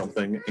doing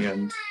something,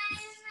 and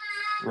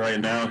right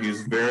now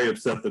he's very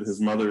upset that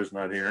his mother is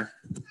not here.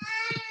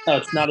 Oh,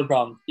 it's not a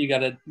problem. You got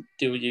to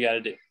do what you got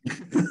to do.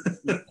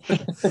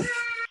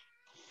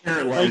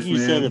 Like you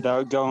said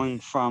about going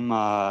from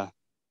a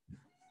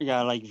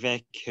guy like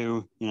Vic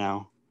who,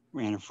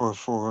 ran a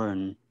 4-4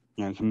 and,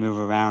 can move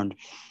around,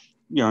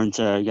 going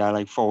to a guy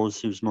like Foles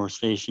who's more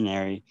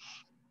stationary.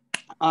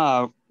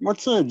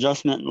 What's the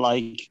adjustment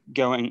like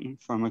going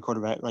from a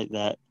quarterback like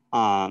that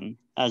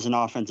as an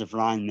offensive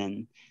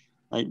lineman?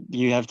 Do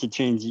you have to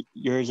change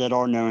yours at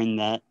all, knowing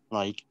that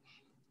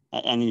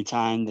at any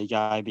time the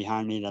guy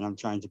behind me that I'm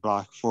trying to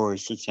block for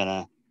is just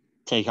gonna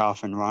take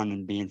off and run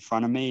and be in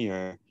front of me,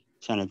 or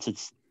kind of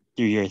just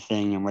do your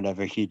thing and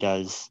whatever he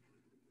does,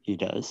 he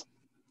does?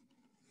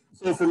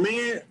 So for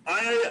me,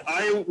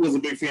 I was a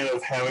big fan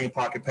of having a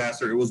pocket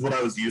passer. It was what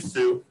I was used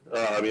to,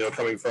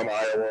 coming from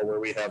Iowa where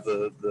we have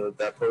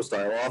that pro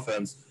style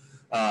offense.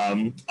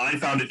 I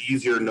found it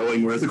easier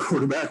knowing where the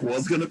quarterback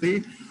was going to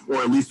be, or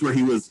at least where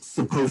he was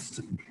supposed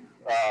to be.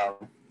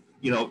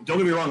 Don't get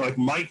me wrong, like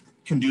Mike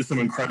can do some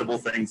incredible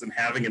things, and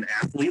having an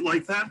athlete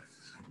like that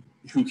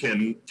who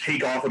can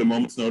take off at a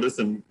moment's notice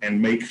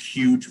and make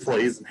huge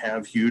plays and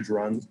have huge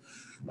runs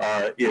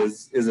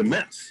is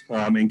immense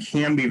and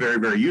can be very,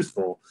 very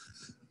useful.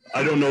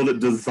 I don't know that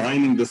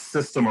designing the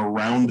system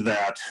around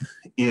that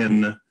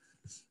in the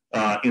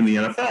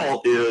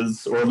NFL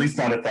is, or at least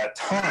not at that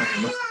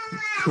time,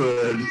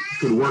 could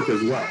work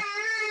as well.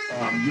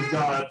 You've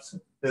got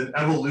an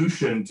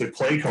evolution to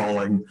play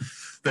calling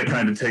that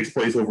kind of takes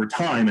place over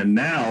time, and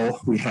now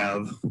we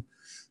have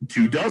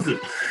 24,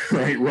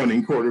 right,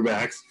 running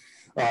quarterbacks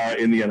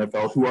in the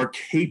NFL who are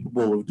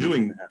capable of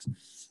doing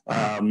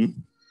that,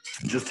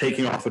 just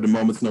taking off at a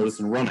moment's notice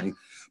and running.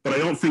 But I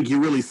don't think you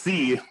really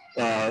see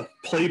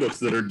playbooks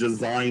that are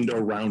designed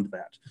around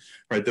that,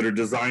 right? That are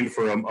designed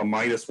for a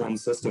 -1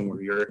 system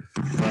where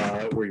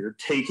you're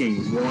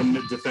taking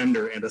one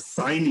defender and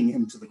assigning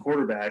him to the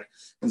quarterback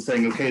and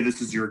saying, okay,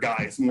 this is your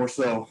guy. It's more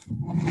so,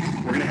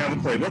 we're going to have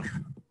a playbook.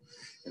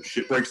 If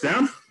shit breaks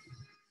down,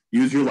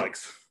 use your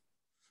legs.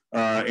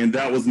 And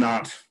that was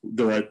not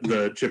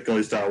the Chip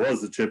Kelly style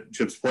was. The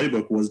Chip's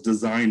playbook was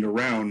designed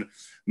around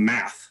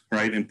math,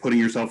 right? And putting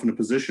yourself in a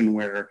position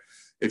where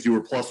if you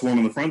were +1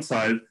 on the front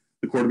side,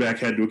 the quarterback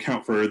had to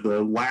account for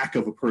the lack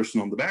of a person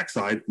on the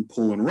backside and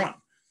pull and run.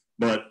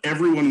 But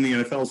everyone in the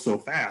NFL is so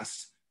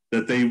fast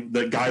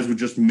that guys would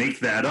just make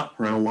that up,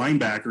 right? A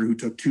linebacker who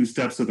took 2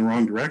 steps in the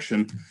wrong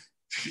direction,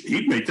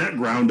 he'd make that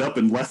ground up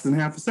in less than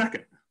half a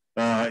second.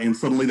 And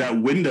suddenly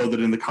that window that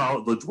in the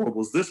college world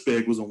was this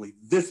big was only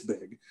this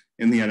big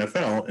in the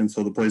NFL. And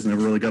so the plays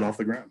never really got off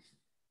the ground.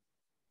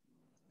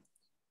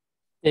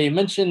 Yeah, you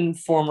mentioned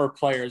former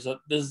players.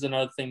 This is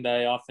another thing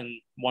that I often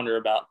wonder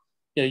about.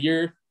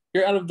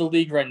 You're out of the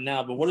league right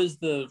now, but what is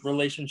the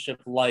relationship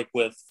like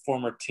with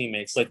former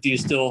teammates? Like, do you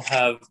still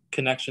have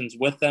connections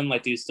with them?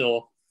 Like, do you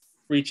still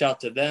reach out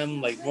to them?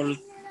 Like, what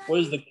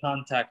is the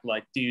contact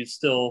like? Do you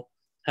still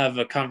have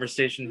a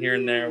conversation here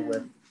and there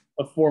with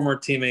a former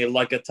teammate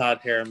like a Todd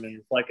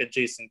Harriman, like a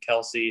Jason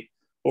Kelsey,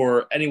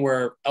 or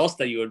anywhere else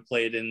that you had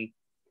played in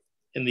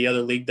the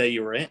other league that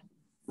you were in?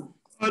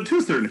 To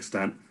a certain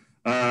extent.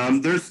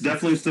 There's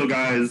definitely still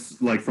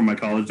guys like from my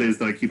college days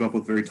that I keep up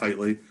with very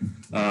tightly.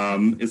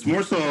 It's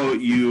more so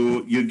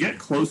you get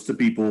close to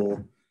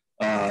people,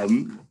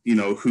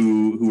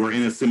 who are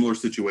in a similar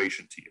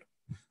situation to you.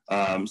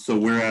 So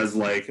whereas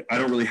like I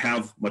don't really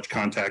have much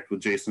contact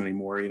with Jason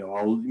anymore,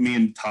 me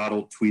and Todd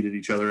will tweet at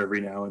each other every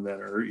now and then,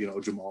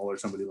 or Jamal or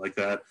somebody like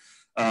that.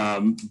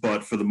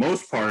 But for the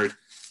most part,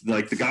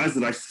 like the guys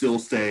that I still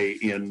stay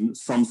in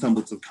some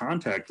semblance of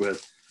contact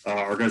with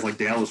are guys like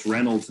Dallas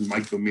Reynolds and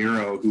Mike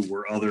Bamiro, who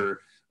were other,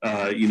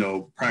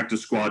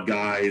 practice squad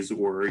guys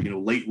or,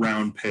 late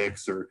round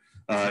picks or,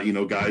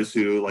 guys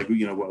who like,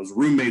 was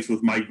roommates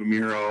with Mike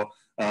Bamiro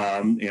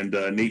and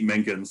Nate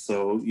Menkins.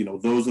 So,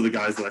 those are the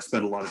guys that I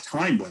spent a lot of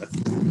time with.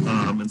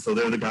 And so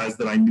they're the guys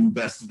that I knew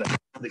best then,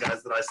 the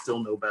guys that I still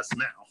know best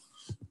now.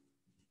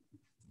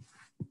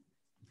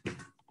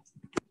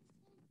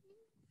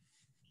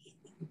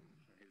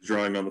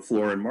 Drawing on the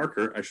floor and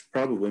marker, I should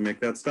probably make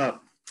that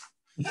stop.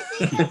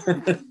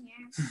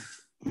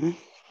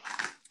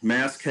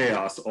 Mass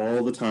chaos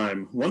all the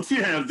time. Once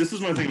you have, this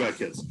is my thing about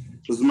kids.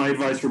 This is my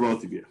advice for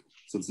both of you.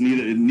 Since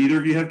neither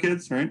of you have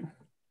kids, right?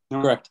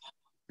 Correct.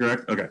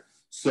 Okay.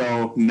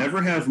 So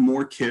never have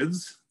more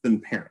kids than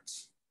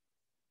parents.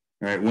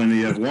 All right. When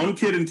you have one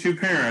kid and 2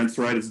 parents,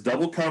 right, it's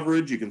double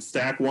coverage. You can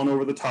stack one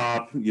over the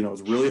top.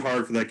 It's really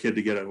hard for that kid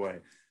to get away.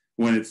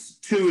 When it's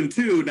 2 and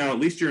 2, now at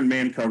least you're in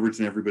man coverage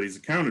and everybody's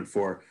accounted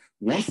for.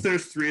 Once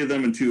there's 3 of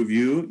them and 2 of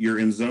you, you're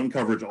in zone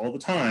coverage all the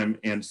time,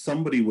 and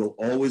somebody will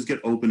always get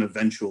open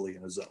eventually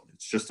in a zone.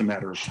 It's just a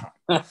matter of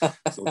time.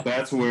 So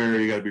that's where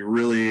you got to be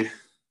really,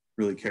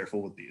 really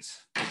careful with these.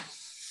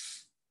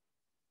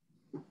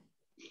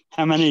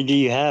 How many do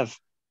you have?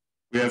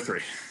 We have 3.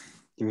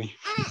 3.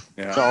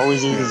 Yeah. It's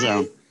always in the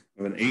zone.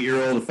 We have an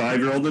 8-year-old, a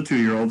 5-year-old, and a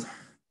 2-year-old.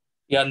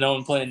 You got no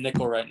one playing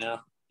nickel right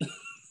now.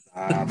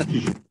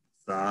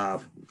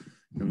 Stop.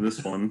 And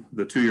this one,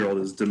 the 2-year-old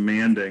is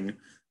demanding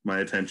my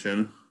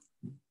attention.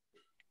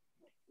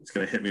 It's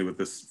going to hit me with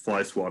this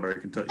fly swatter. I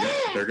can tell you.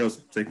 Yeah, there it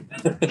goes. See?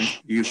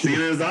 You can see it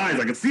in his eyes.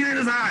 I can see it in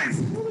his eyes.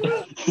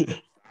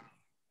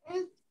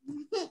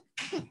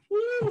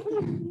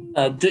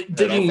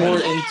 Digging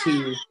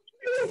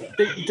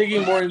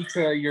more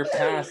into your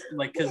past,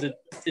 like, because it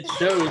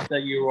shows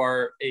that you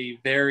are a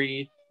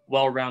very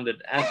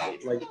well-rounded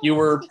athlete. Like, you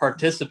were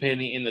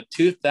participating in the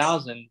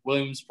 2000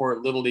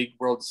 Williamsport Little League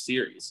World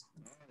Series.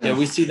 Yeah,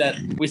 we see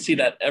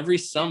that every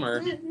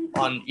summer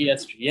on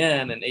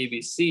ESPN and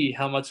ABC,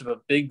 how much of a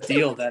big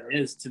deal that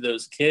is to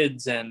those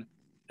kids and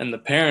the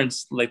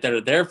parents like that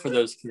are there for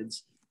those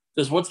kids.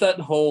 Just what's that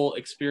whole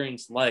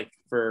experience like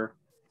for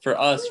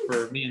us,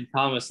 for me and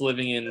Thomas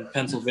living in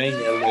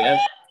Pennsylvania?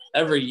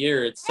 every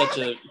year it's such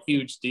a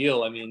huge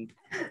deal. I mean,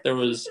 there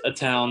was a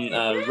town,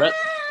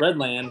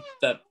 Redland,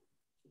 that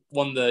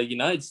won the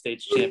United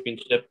States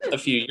Championship a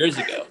few years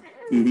ago.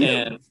 Mm-hmm.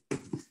 And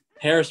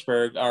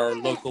Harrisburg, our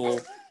local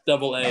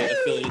AA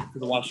affiliate to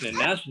the Washington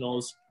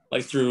Nationals,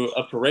 like threw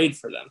a parade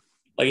for them.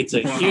 Like it's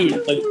a huge,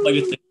 like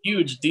it's a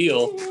huge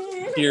deal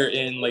here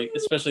in like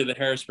especially the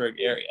Harrisburg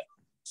area.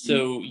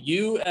 So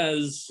you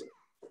as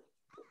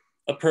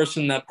a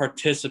person that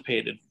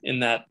participated in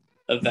that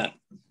event,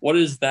 what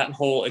is that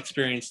whole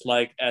experience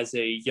like as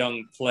a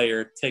young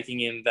player taking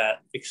in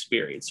that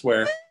experience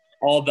where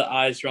all the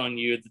eyes are on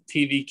you, the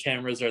TV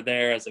cameras are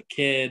there as a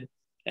kid,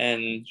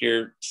 and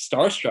you're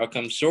starstruck,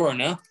 I'm sure,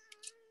 no?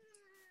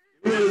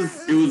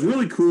 It was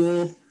really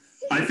cool.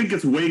 I think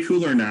it's way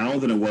cooler now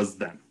than it was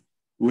then,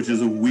 which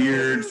is a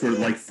weird sort of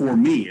like, for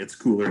me, it's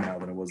cooler now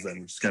than it was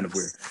then, which is kind of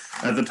weird.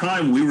 At the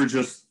time, we were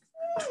just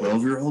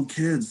 12-year-old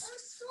kids,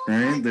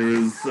 right?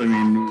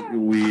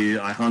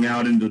 I hung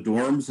out in the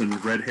dorms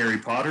and read Harry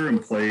Potter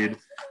and played,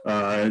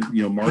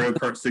 Mario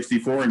Kart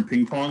 64 and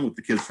ping pong with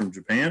the kids from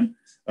Japan.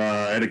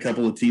 I had a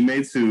couple of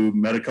teammates who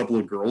met a couple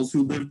of girls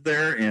who lived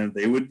there, and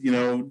they would,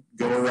 go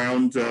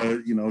around, to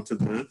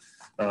the,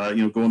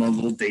 going on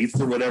little dates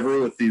or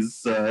whatever with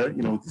these,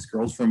 these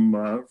girls from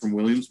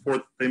Williamsport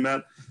that they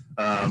met.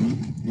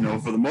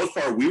 For the most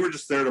part, we were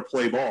just there to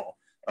play ball.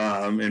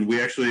 And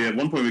we actually, at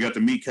one point, we got to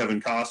meet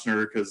Kevin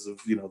Costner because of,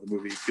 the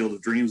movie Field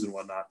of Dreams and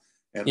whatnot.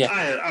 And yeah.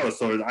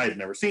 I had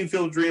never seen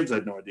Field of Dreams. I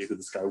had no idea who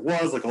this guy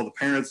was. Like, all the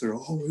parents are,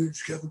 oh,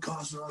 it's Kevin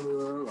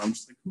Costner. I'm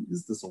just like, who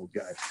is this old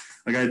guy?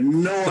 Like, I had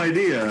no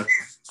idea.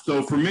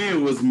 So for me,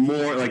 it was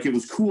more like, it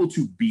was cool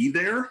to be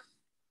there.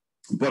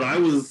 But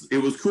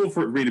it was cool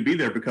for me to be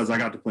there because I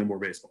got to play more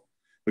baseball.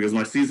 Because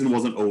my season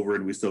wasn't over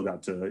and we still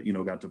got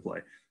to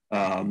play.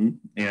 And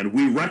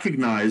we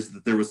recognized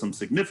that there was some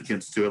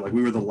significance to it. Like,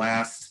 we were the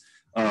last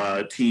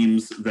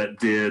teams that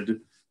did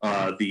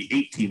the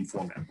 8-team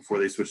format before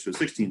they switched to a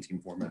 16-team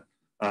format.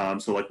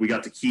 So like we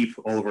got to keep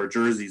all of our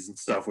jerseys and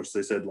stuff, which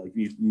they said like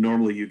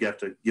normally you get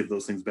to give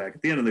those things back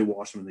at the end and they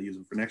wash them and they use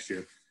them for next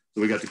year.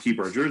 So we got to keep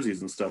our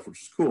jerseys and stuff,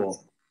 which is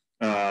cool.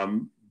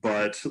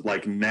 But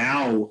like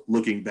now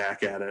looking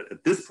back at it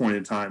at this point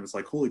in time, it's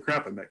like, holy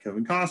crap, I met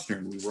Kevin Costner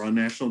and we were on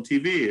national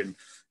TV and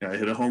I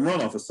hit a home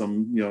run off of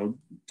some,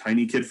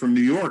 tiny kid from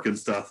New York and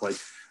stuff. Like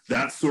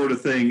that sort of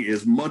thing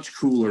is much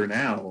cooler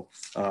now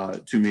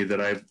to me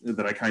that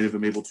I kind of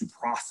am able to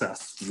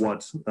process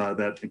what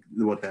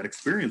that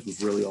experience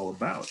was really all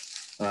about.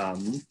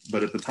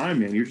 But at the time,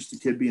 man, you're just a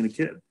kid being a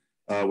kid,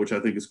 which I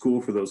think is cool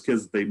for those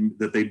kids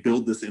that they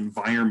build this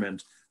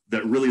environment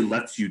that really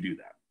lets you do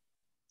that.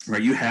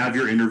 Right, you have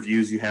your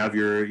interviews, you have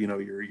your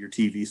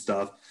TV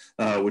stuff,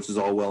 which is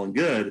all well and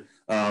good,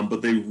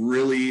 but they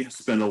really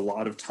spend a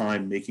lot of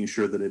time making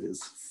sure that it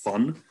is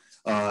fun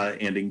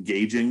and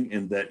engaging,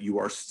 and that you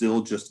are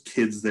still just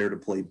kids there to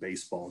play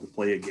baseball, to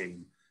play a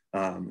game,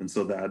 and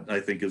so that I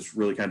think is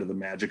really kind of the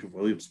magic of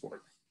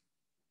Williamsport.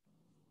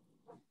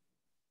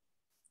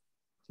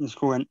 That's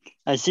cool. And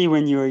I see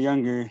when you were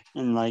younger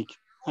in like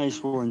high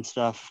school and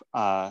stuff.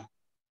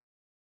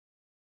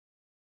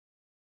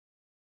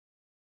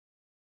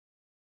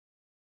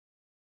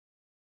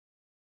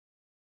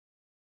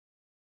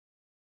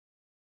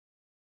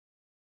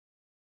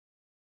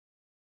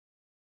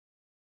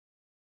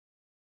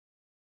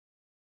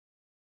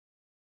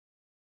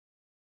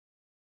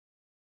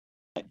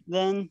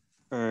 Then,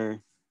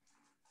 or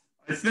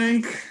I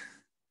think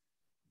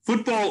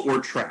football or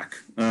track,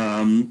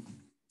 and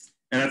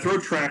I throw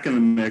track in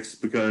the mix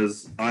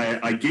because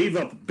I gave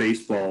up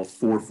baseball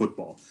for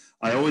football.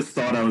 I always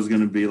thought I was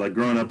going to be like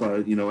growing up,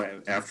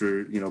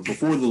 after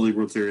before the League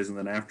World Series and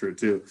then after it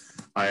too.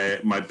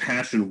 My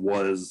passion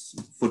was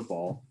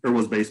football or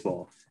was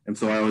baseball, and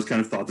so I always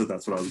kind of thought that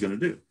that's what I was going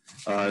to do.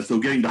 So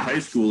getting to high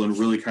school and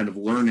really kind of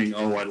learning,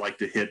 I like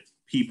to hit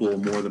people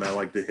more than I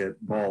like to hit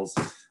balls,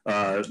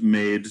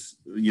 made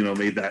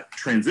that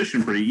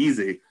transition pretty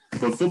easy.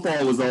 But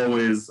football was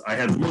always, I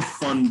had the most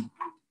fun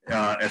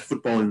at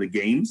football in the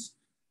games,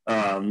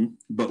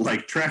 but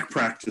like track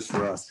practice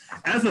for us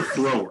as a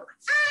thrower,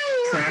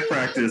 track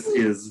practice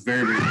is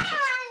very, very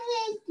different,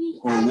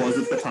 or was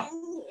at the time,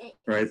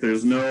 right?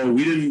 There's no,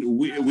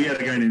 we had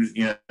a guy named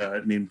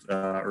Tim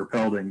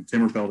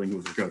Erpelding, who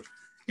was a coach,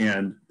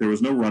 and there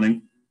was no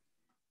running.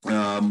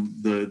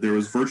 There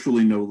was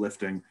virtually no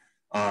lifting.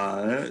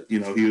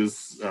 He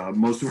was,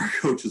 most of our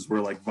coaches were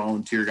like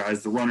volunteer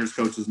guys. The runners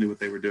coaches knew what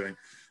they were doing,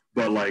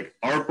 but like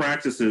our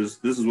practices,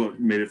 this is what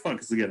made it fun.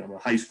 Cause again, I'm a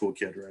high school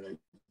kid, right?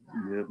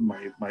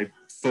 My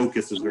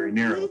focus is very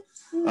narrow.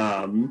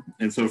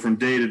 And so from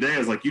day to day, I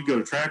was like, you'd go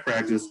to track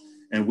practice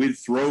and we'd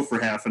throw for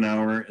half an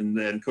hour, and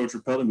then Coach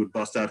Erpelding would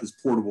bust out his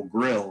portable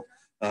grill,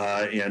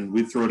 and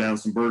we'd throw down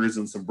some burgers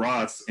and some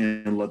brats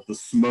and let the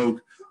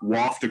smoke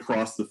waft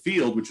across the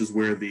field, which is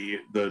where the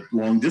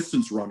long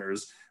distance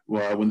runners,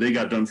 when they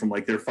got done from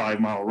like their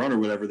 5-mile run or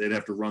whatever, they'd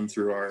have to run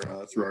through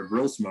our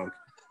grill smoke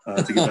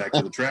to get back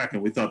to the track.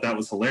 And we thought that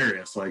was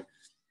hilarious. Like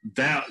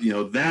that,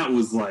 that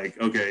was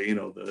like, okay,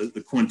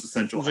 the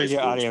quintessential high school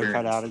audio experience.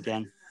 cut out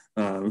again.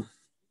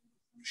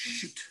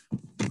 Shoot.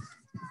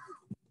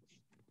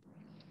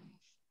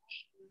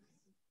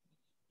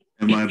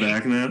 Am I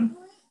back now?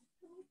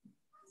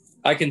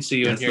 I can see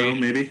you and hear you.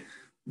 Maybe.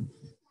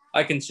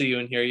 I can see you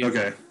and hear you.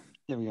 Okay.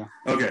 There we go.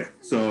 Okay,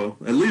 so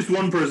at least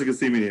one person can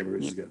see me here,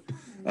 which is good.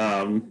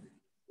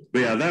 But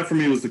yeah, that for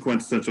me was the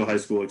quintessential high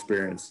school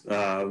experience.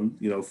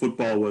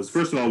 Football was,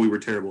 first of all, we were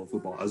terrible at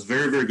football. I was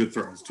very, very good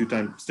thrower. I was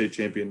 2-time state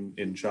champion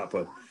in shot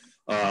put.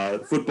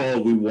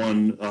 Football, we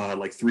won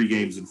like 3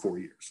 games in 4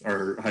 years.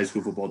 Our high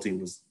school football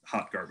team was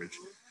hot garbage.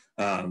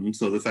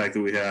 So the fact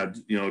that we had,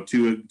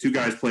 two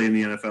guys play in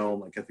the NFL,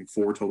 like I think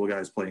 4 total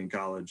guys play in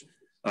college,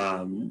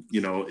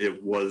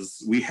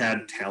 we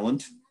had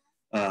talent.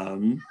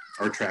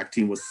 Our track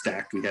team was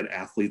stacked. We had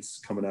athletes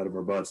coming out of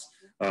our butts.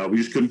 We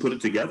just couldn't put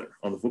it together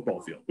on the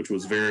football field, which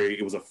was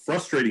it was a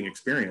frustrating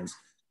experience,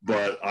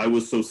 but I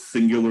was so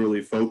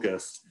singularly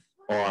focused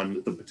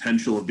on the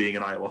potential of being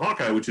an Iowa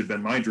Hawkeye, which had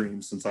been my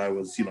dream since I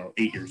was,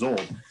 8 years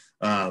old,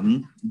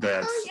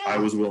 that I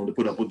was willing to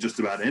put up with just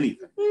about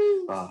anything,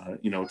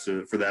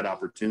 for that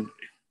opportunity.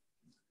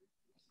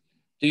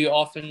 Do you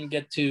often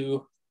get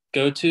to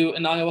go to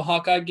an Iowa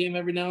Hawkeye game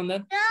every now and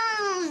then?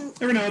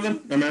 Every now and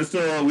then. I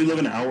mean, we live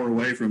an hour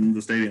away from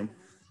the stadium.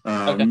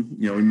 Okay.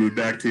 We moved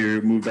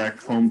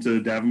back home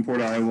to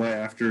Davenport, Iowa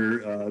after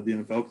the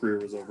NFL career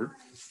was over.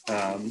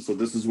 So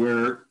this is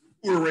where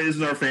we're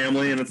raising our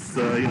family, and it's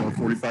a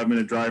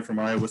 45-minute drive from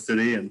Iowa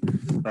City, and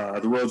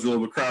the roads are a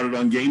little bit crowded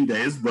on game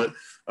days, but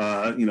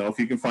if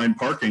you can find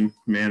parking,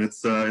 man,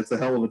 it's a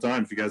hell of a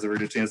time if you guys ever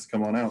get a chance to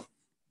come on out.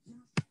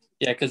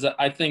 Yeah, because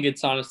I think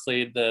it's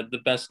honestly the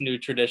best new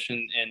tradition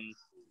in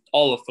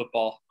all of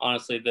football.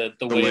 Honestly, the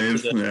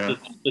wave to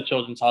the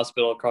Children's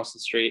Hospital across the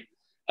street.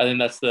 I think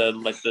that's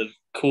the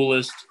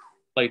coolest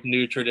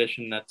new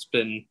tradition that's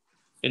been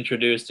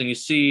introduced. And you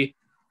see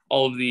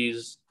all of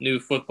these new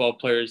football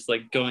players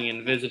going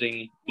and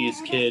visiting these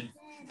kids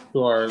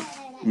who are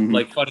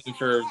fighting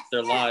for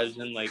their lives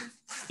and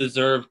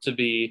deserve to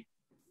be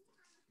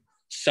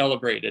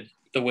celebrated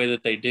the way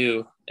that they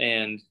do.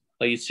 And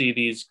you see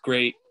these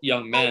great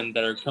young men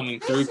that are coming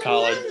through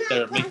college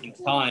that are making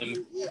time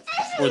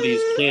for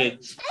these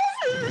kids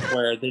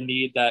where they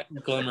need that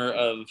glimmer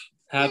of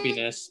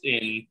happiness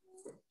in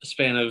the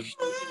span of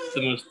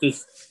the most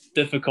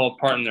difficult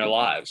part in their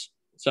lives.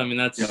 So, I mean,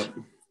 that's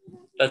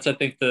I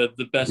think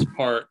the best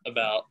part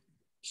about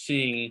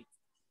seeing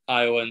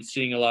Iowa and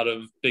seeing a lot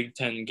of Big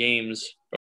Ten games